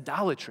it's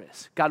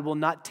idolatrous. God will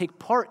not take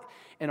part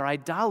in our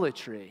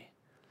idolatry.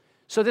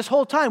 So this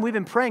whole time we've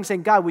been praying,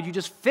 saying, God, would you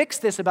just fix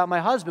this about my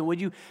husband? Would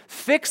you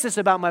fix this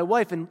about my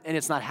wife? And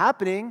it's not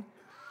happening.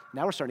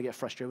 Now we're starting to get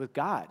frustrated with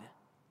God.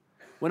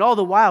 When all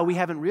the while we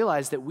haven't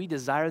realized that we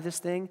desire this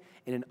thing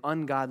in an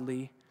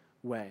ungodly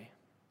way.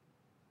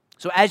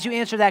 So as you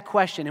answer that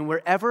question, and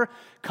wherever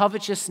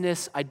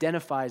covetousness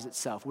identifies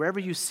itself, wherever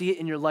you see it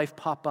in your life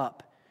pop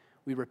up,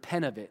 we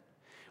repent of it.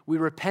 We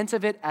repent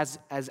of it as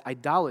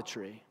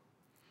idolatry.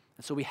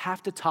 And so we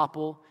have to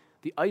topple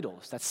the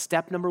idols. That's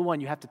step number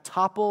one. You have to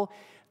topple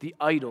the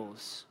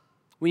idols.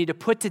 We need to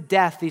put to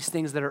death these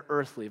things that are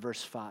earthly,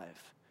 verse 5.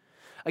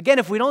 Again,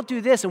 if we don't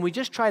do this and we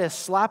just try to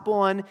slap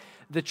on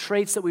the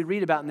traits that we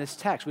read about in this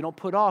text, we don't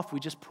put off, we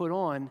just put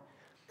on,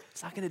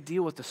 it's not going to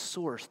deal with the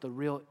source, the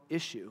real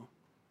issue.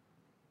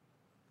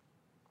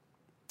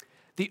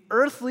 The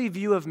earthly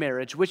view of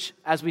marriage, which,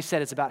 as we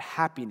said, is about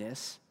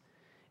happiness,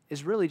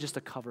 is really just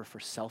a cover for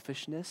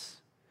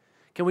selfishness.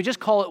 Can we just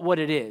call it what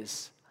it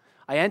is?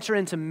 I enter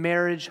into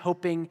marriage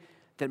hoping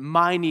that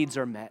my needs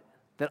are met,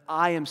 that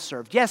I am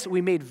served. Yes,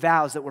 we made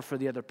vows that were for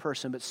the other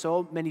person, but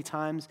so many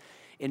times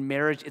in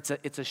marriage,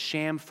 it's a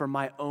sham for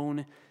my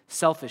own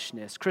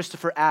selfishness.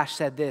 Christopher Ashe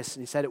said this,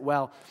 and he said it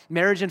well.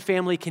 Marriage and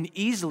family can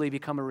easily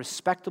become a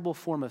respectable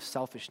form of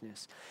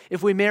selfishness.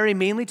 If we marry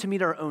mainly to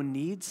meet our own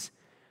needs,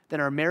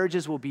 then our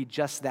marriages will be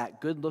just that,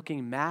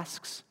 good-looking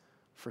masks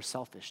for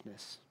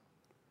selfishness.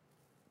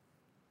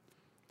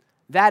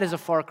 That is a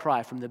far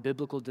cry from the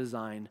biblical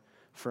design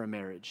for a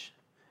marriage.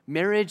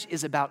 Marriage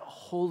is about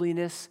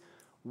holiness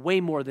way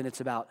more than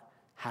it's about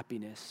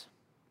happiness.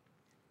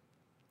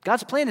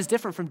 God's plan is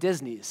different from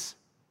Disney's.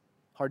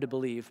 Hard to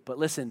believe, but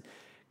listen,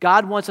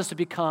 God wants us to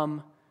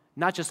become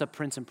not just a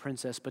prince and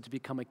princess, but to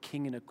become a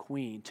king and a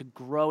queen, to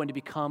grow and to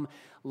become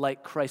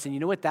like Christ. And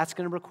you know what that's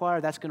going to require?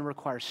 That's going to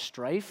require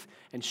strife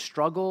and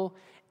struggle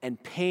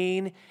and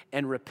pain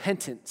and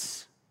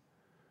repentance.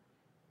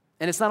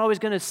 And it's not always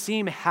going to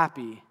seem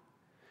happy,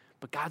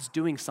 but God's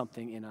doing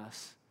something in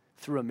us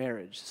through a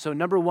marriage. So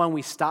number one,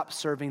 we stop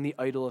serving the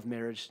idol of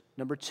marriage.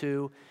 Number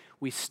two,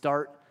 we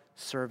start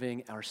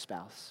serving our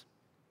spouse.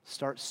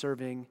 Start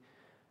serving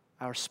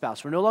our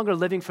spouse. We're no longer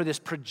living for this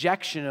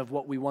projection of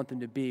what we want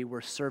them to be.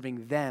 We're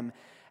serving them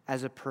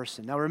as a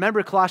person. Now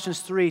remember, Colossians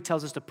 3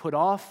 tells us to put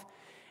off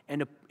and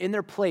to, in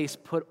their place,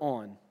 put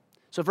on.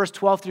 So verse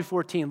 12 through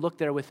 14, look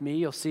there with me.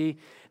 You'll see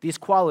these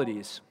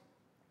qualities.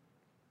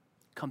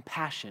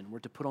 Compassion. We're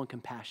to put on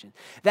compassion.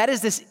 That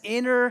is this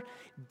inner,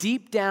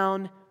 deep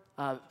down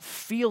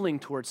feeling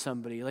towards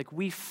somebody. Like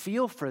we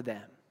feel for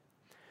them.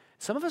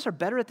 Some of us are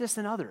better at this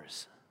than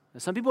others.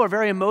 Some people are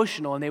very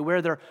emotional and they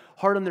wear their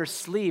heart on their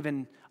sleeve,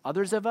 and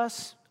others of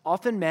us,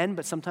 often men,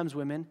 but sometimes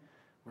women,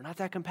 we're not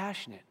that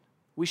compassionate.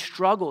 We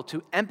struggle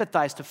to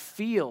empathize, to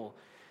feel.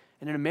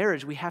 And in a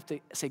marriage, we have to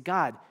say,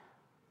 God,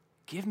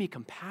 give me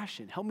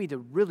compassion. Help me to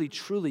really,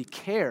 truly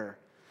care.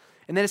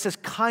 And then it says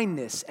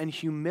kindness and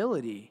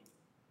humility.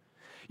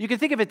 You can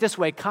think of it this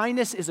way.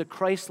 Kindness is a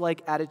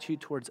Christ-like attitude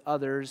towards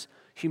others.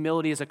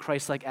 Humility is a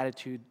Christ-like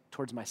attitude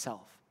towards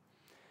myself.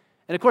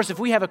 And of course, if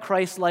we have a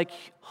Christ-like,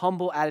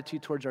 humble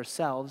attitude towards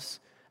ourselves,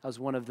 that was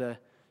one of the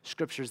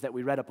scriptures that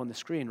we read up on the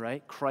screen,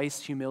 right?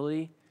 Christ's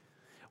humility.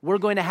 We're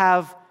going to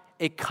have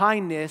a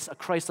kindness, a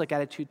Christ-like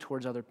attitude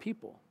towards other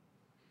people.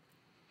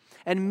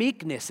 And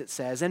meekness, it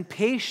says, and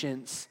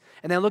patience.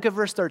 And then look at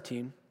verse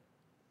 13.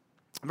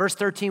 Verse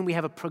 13, we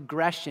have a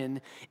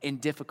progression in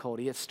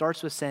difficulty. It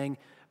starts with saying,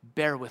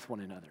 bear with one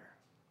another.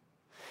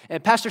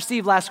 And Pastor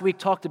Steve last week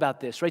talked about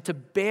this, right? To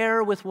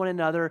bear with one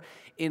another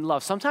in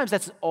love. Sometimes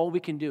that's all we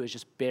can do is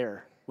just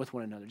bear with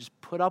one another.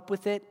 Just put up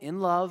with it in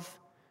love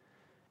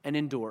and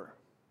endure.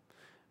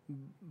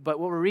 But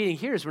what we're reading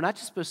here is we're not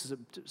just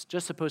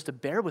supposed to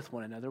bear with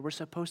one another. We're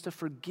supposed to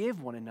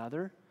forgive one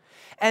another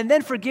and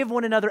then forgive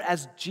one another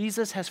as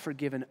Jesus has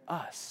forgiven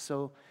us.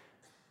 So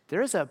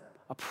there is a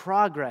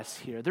progress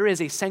here. There is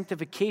a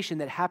sanctification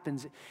that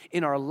happens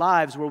in our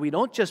lives where we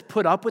don't just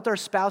put up with our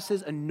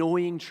spouse's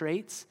annoying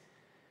traits,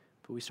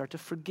 but we start to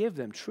forgive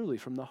them truly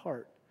from the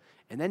heart.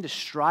 And then to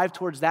strive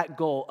towards that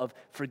goal of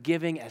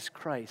forgiving as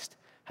Christ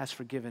has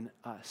forgiven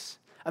us.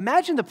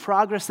 Imagine the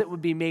progress that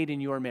would be made in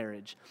your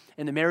marriage,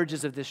 in the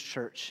marriages of this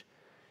church.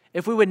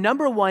 If we would,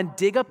 number one,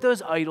 dig up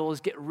those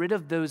idols, get rid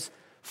of those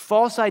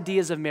false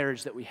ideas of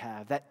marriage that we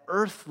have, that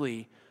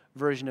earthly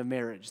version of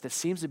marriage that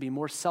seems to be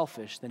more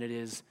selfish than it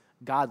is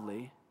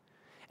godly.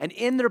 And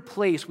in their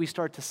place, we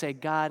start to say,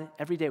 God,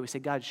 every day we say,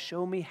 God,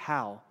 show me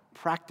how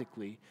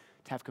practically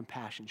to have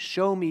compassion.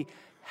 Show me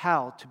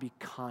how to be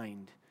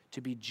kind,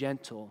 to be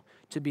gentle,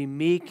 to be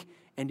meek,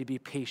 and to be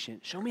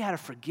patient. Show me how to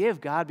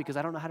forgive, God, because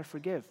I don't know how to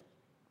forgive.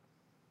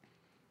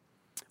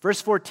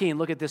 Verse 14,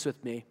 look at this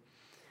with me.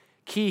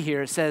 Key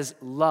here, it says,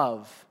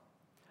 love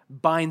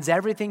binds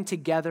everything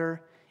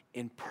together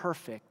in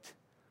perfect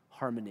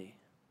harmony.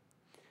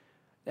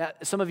 Now,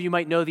 some of you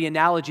might know the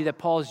analogy that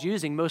Paul is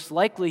using. Most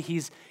likely,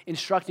 he's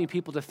instructing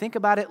people to think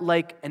about it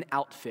like an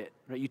outfit.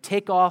 Right? You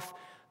take off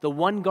the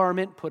one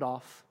garment, put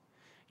off.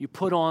 You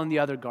put on the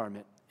other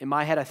garment. In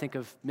my head, I think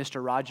of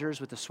Mr.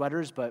 Rogers with the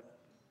sweaters, but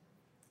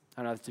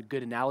I don't know if it's a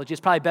good analogy.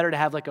 It's probably better to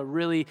have like a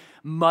really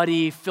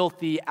muddy,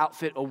 filthy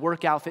outfit, a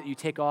work outfit you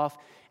take off,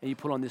 and you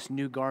put on this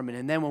new garment.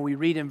 And then when we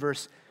read in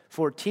verse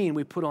 14,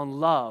 we put on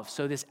love.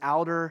 So this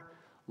outer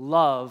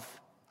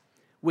love,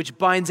 which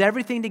binds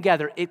everything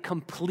together, it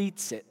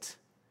completes it.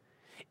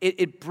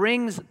 It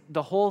brings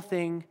the whole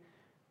thing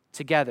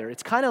together.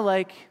 It's kind of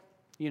like,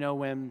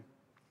 when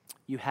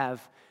you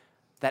have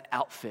that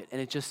outfit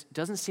and it just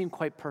doesn't seem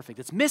quite perfect.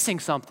 It's missing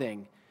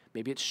something.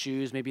 Maybe it's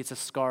shoes, maybe it's a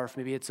scarf,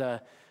 maybe it's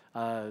a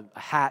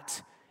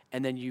hat,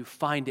 and then you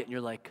find it and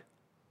you're like,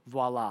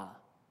 voila.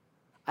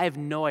 I have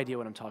no idea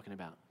what I'm talking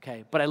about,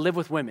 okay? But I live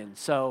with women,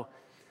 so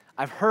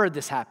I've heard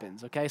this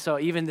happens, okay? So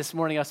even this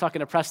morning I was talking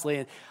to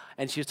Presley,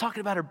 and she was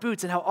talking about her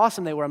boots and how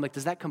awesome they were. I'm like,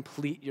 does that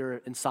complete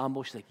your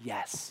ensemble? She's like,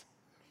 yes.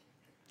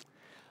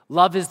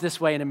 Love is this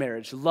way in a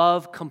marriage.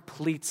 Love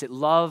completes it.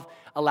 Love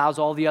allows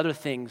all the other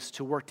things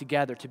to work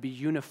together, to be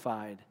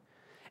unified.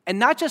 And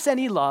not just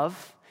any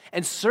love,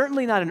 and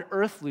certainly not an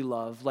earthly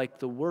love like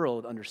the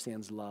world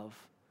understands love,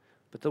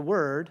 but the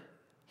word,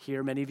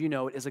 here many of you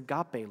know it, is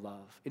agape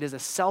love. It is a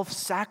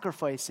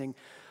self-sacrificing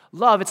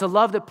love. It's a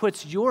love that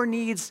puts your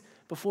needs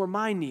before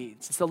my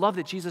needs. It's the love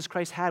that Jesus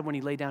Christ had when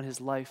he laid down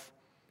his life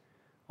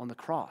on the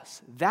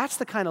cross. That's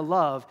the kind of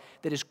love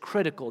that is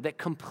critical, that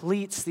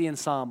completes the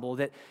ensemble,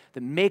 that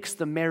makes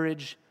the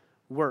marriage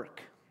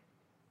work.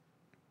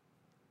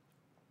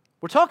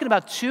 We're talking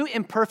about two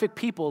imperfect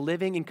people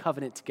living in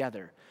covenant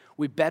together.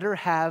 We better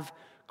have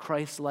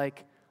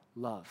Christ-like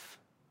love.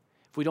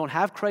 If we don't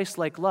have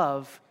Christ-like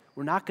love,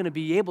 we're not going to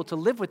be able to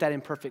live with that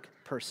imperfect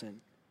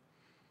person.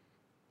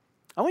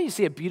 I want you to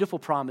see a beautiful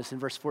promise in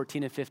verse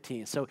 14 and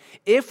 15. So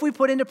if we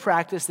put into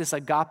practice this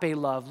agape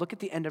love, look at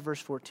the end of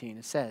verse 14.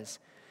 It says,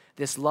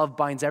 this love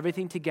binds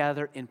everything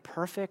together in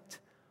perfect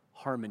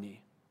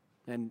harmony.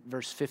 And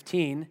verse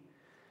 15,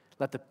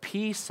 let the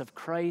peace of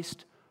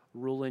Christ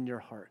rule in your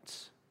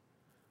hearts.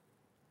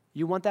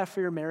 You want that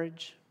for your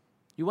marriage?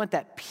 You want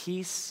that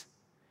peace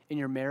in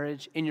your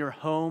marriage, in your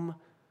home?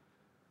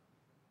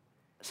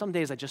 Some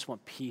days I just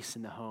want peace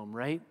in the home,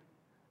 right?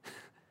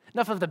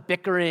 Enough of the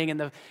bickering and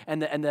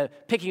the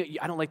picking.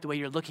 I don't like the way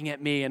you're looking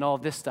at me and all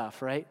this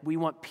stuff, right? We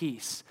want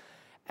peace.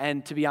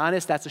 And to be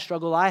honest, that's a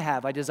struggle I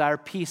have. I desire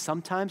peace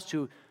sometimes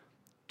to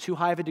too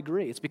high of a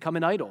degree. It's become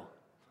an idol.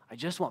 I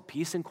just want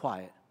peace and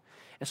quiet.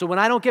 And so when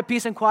I don't get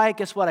peace and quiet,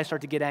 guess what? I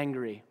start to get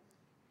angry.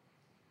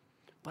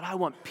 But I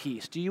want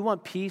peace. Do you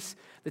want peace?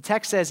 The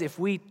text says if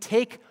we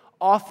take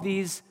off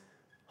these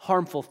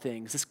harmful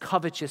things, this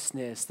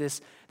covetousness,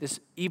 this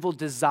evil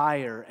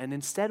desire, and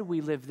instead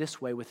we live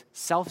this way with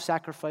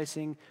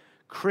self-sacrificing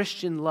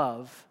Christian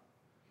love,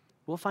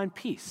 we'll find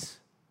peace.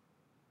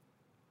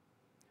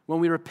 When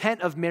we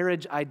repent of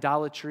marriage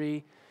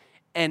idolatry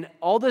and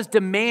all those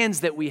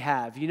demands that we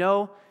have,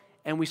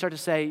 and we start to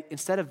say,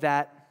 instead of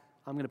that,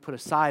 I'm going to put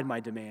aside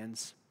my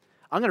demands.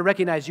 I'm going to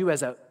recognize you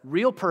as a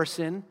real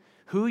person,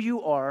 who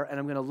you are, and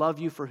I'm going to love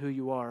you for who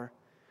you are.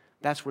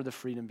 That's where the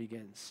freedom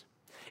begins.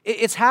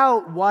 It's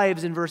how,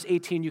 wives, in verse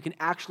 18, you can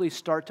actually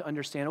start to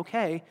understand,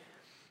 okay,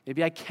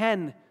 maybe I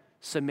can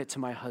submit to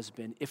my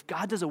husband. If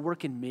God does a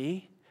work in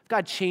me, if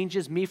God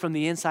changes me from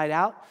the inside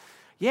out,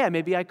 yeah,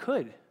 maybe I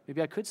could.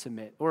 Maybe I could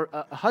submit. Or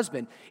a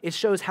husband, it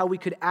shows how we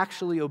could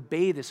actually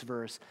obey this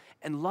verse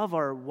and love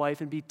our wife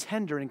and be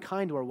tender and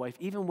kind to our wife,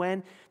 even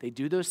when they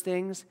do those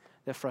things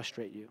that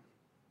frustrate you.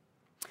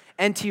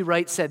 N.T.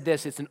 Wright said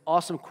this. It's an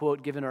awesome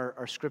quote given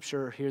our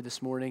scripture here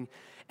this morning.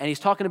 And he's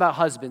talking about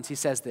husbands. He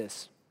says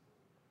this.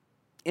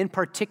 In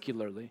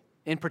particular,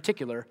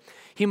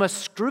 he must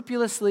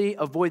scrupulously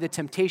avoid the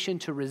temptation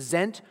to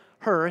resent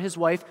her, his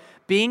wife,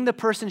 being the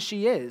person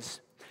she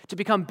is, to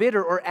become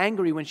bitter or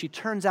angry when she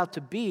turns out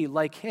to be,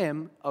 like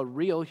him, a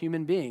real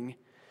human being,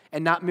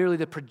 and not merely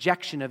the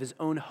projection of his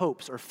own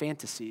hopes or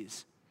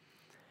fantasies.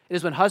 It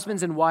is when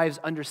husbands and wives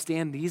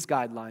understand these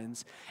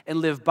guidelines and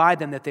live by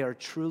them that they are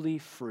truly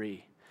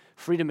free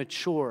to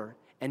mature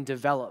and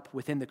develop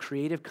within the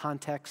creative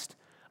context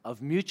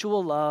of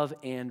mutual love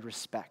and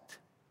respect.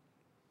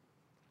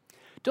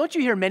 Don't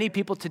you hear many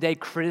people today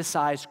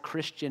criticize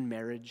Christian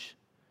marriage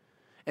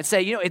and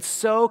say, it's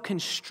so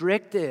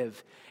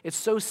constrictive, it's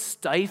so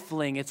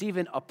stifling, it's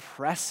even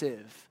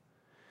oppressive?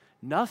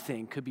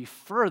 Nothing could be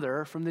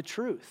further from the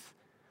truth.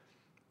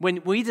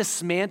 When we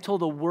dismantle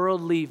the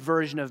worldly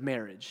version of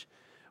marriage,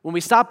 when we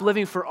stop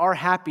living for our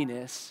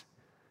happiness,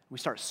 we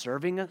start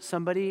serving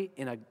somebody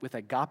with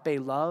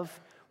agape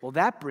love, well,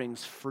 that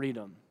brings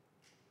freedom.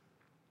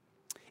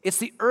 It's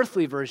the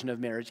earthly version of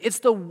marriage. It's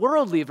the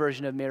worldly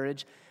version of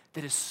marriage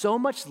that is so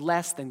much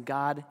less than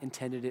God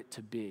intended it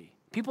to be.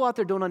 People out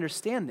there don't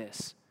understand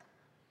this.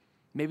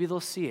 Maybe they'll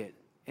see it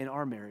in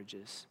our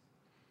marriages.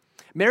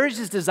 Marriage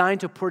is designed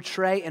to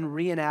portray and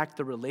reenact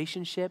the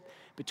relationship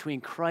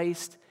between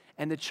Christ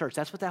and the church.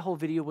 That's what that whole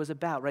video was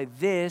about, right?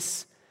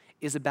 This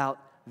is about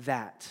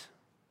that.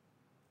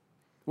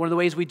 One of the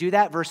ways we do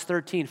that, verse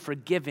 13,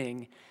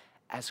 forgiving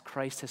as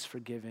Christ has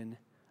forgiven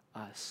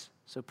us.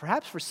 So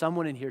perhaps for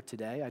someone in here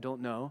today, I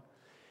don't know,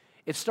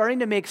 it's starting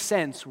to make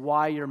sense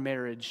why your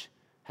marriage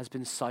has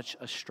been such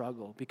a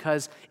struggle.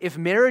 Because if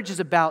marriage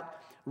is about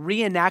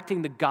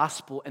reenacting the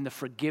gospel and the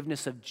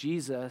forgiveness of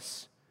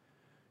Jesus,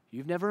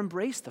 you've never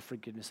embraced the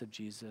forgiveness of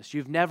Jesus.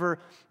 You've never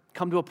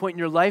come to a point in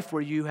your life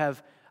where you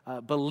have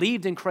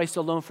believed in Christ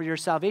alone for your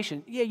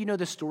salvation. Yeah, you know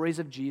the stories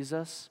of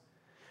Jesus,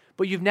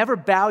 but you've never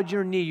bowed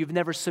your knee. You've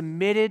never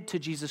submitted to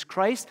Jesus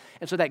Christ,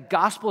 and so that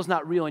gospel is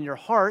not real in your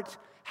heart.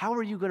 How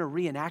are you going to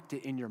reenact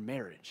it in your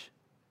marriage?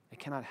 It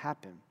cannot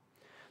happen.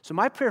 So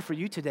my prayer for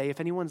you today, if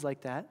anyone's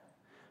like that,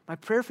 my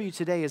prayer for you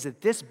today is that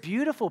this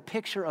beautiful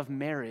picture of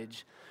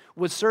marriage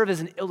would serve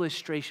as an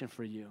illustration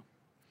for you.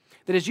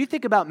 That as you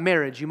think about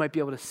marriage, you might be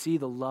able to see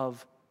the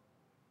love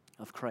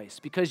of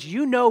Christ. Because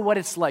you know what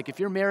it's like. If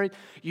you're married,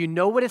 you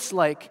know what it's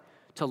like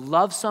to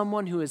love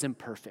someone who is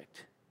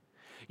imperfect.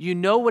 You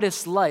know what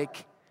it's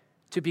like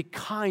to be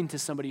kind to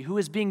somebody who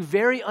is being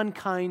very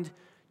unkind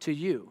to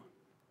you.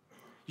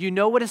 You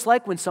know what it's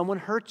like when someone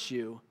hurts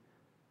you.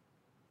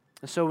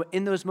 And so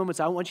in those moments,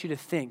 I want you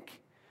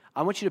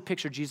to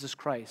picture Jesus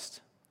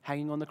Christ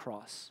hanging on the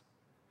cross,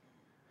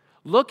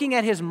 looking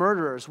at his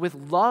murderers with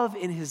love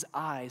in his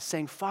eyes,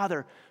 saying,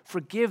 Father,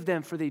 forgive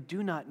them, for they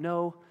do not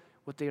know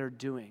what they are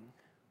doing.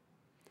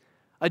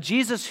 A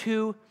Jesus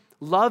who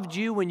loved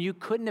you when you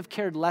couldn't have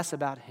cared less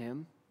about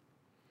him.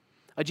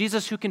 A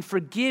Jesus who can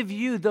forgive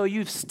you though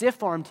you've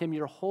stiff-armed him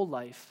your whole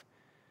life.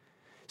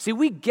 See,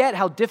 we get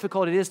how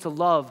difficult it is to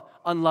love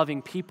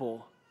unloving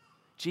people.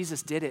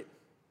 Jesus did it.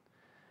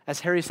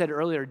 As Harry said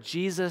earlier,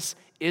 Jesus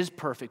is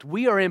perfect.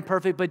 We are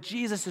imperfect, but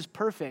Jesus is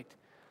perfect.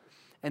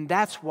 And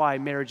that's why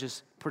marriage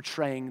is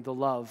portraying the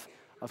love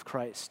of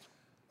Christ.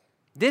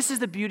 This is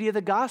the beauty of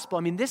the gospel.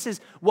 I mean, this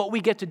is what we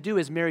get to do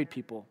as married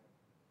people.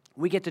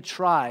 We get to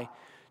try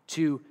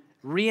to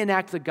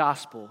reenact the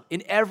gospel.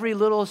 In every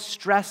little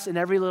stress, in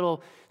every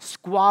little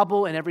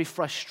squabble, and every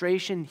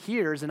frustration,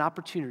 here's an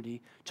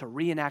opportunity to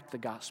reenact the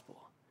gospel.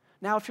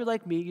 Now, if you're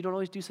like me, you don't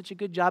always do such a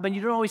good job, and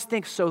you don't always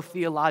think so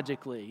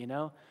theologically, you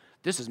know?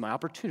 This is my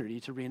opportunity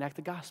to reenact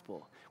the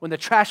gospel. When the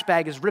trash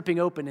bag is ripping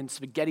open and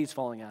spaghetti's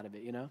falling out of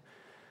it, you know?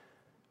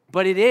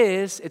 But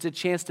it's a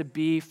chance to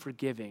be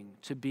forgiving,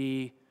 to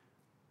be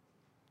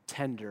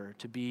tender,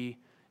 to be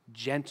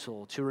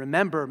gentle, to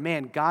remember,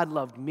 man, God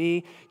loved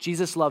me,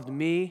 Jesus loved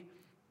me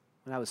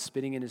when I was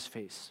spitting in his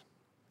face.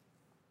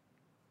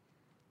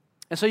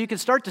 And so you can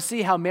start to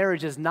see how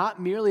marriage is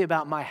not merely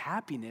about my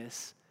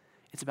happiness,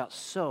 it's about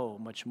so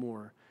much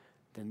more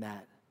than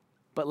that.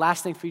 But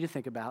last thing for you to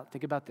think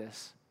about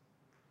this.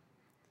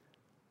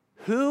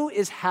 Who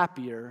is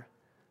happier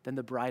than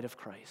the bride of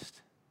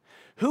Christ?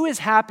 Who is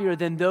happier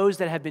than those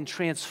that have been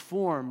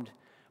transformed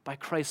by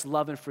Christ's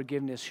love and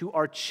forgiveness, who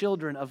are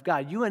children of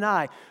God? You and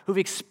I, who've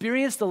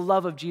experienced the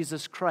love of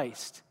Jesus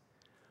Christ.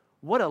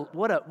 What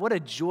a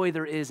joy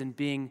there is in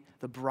being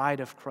the bride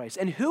of Christ.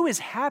 And who is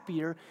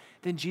happier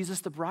than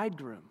Jesus the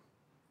bridegroom?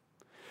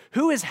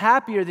 Who is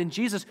happier than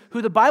Jesus,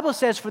 who the Bible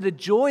says for the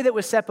joy that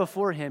was set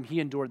before him, he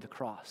endured the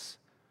cross?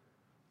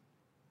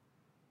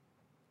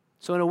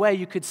 So in a way,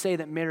 you could say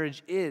that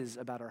marriage is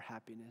about our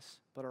happiness,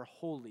 but our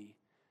holy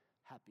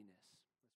happiness.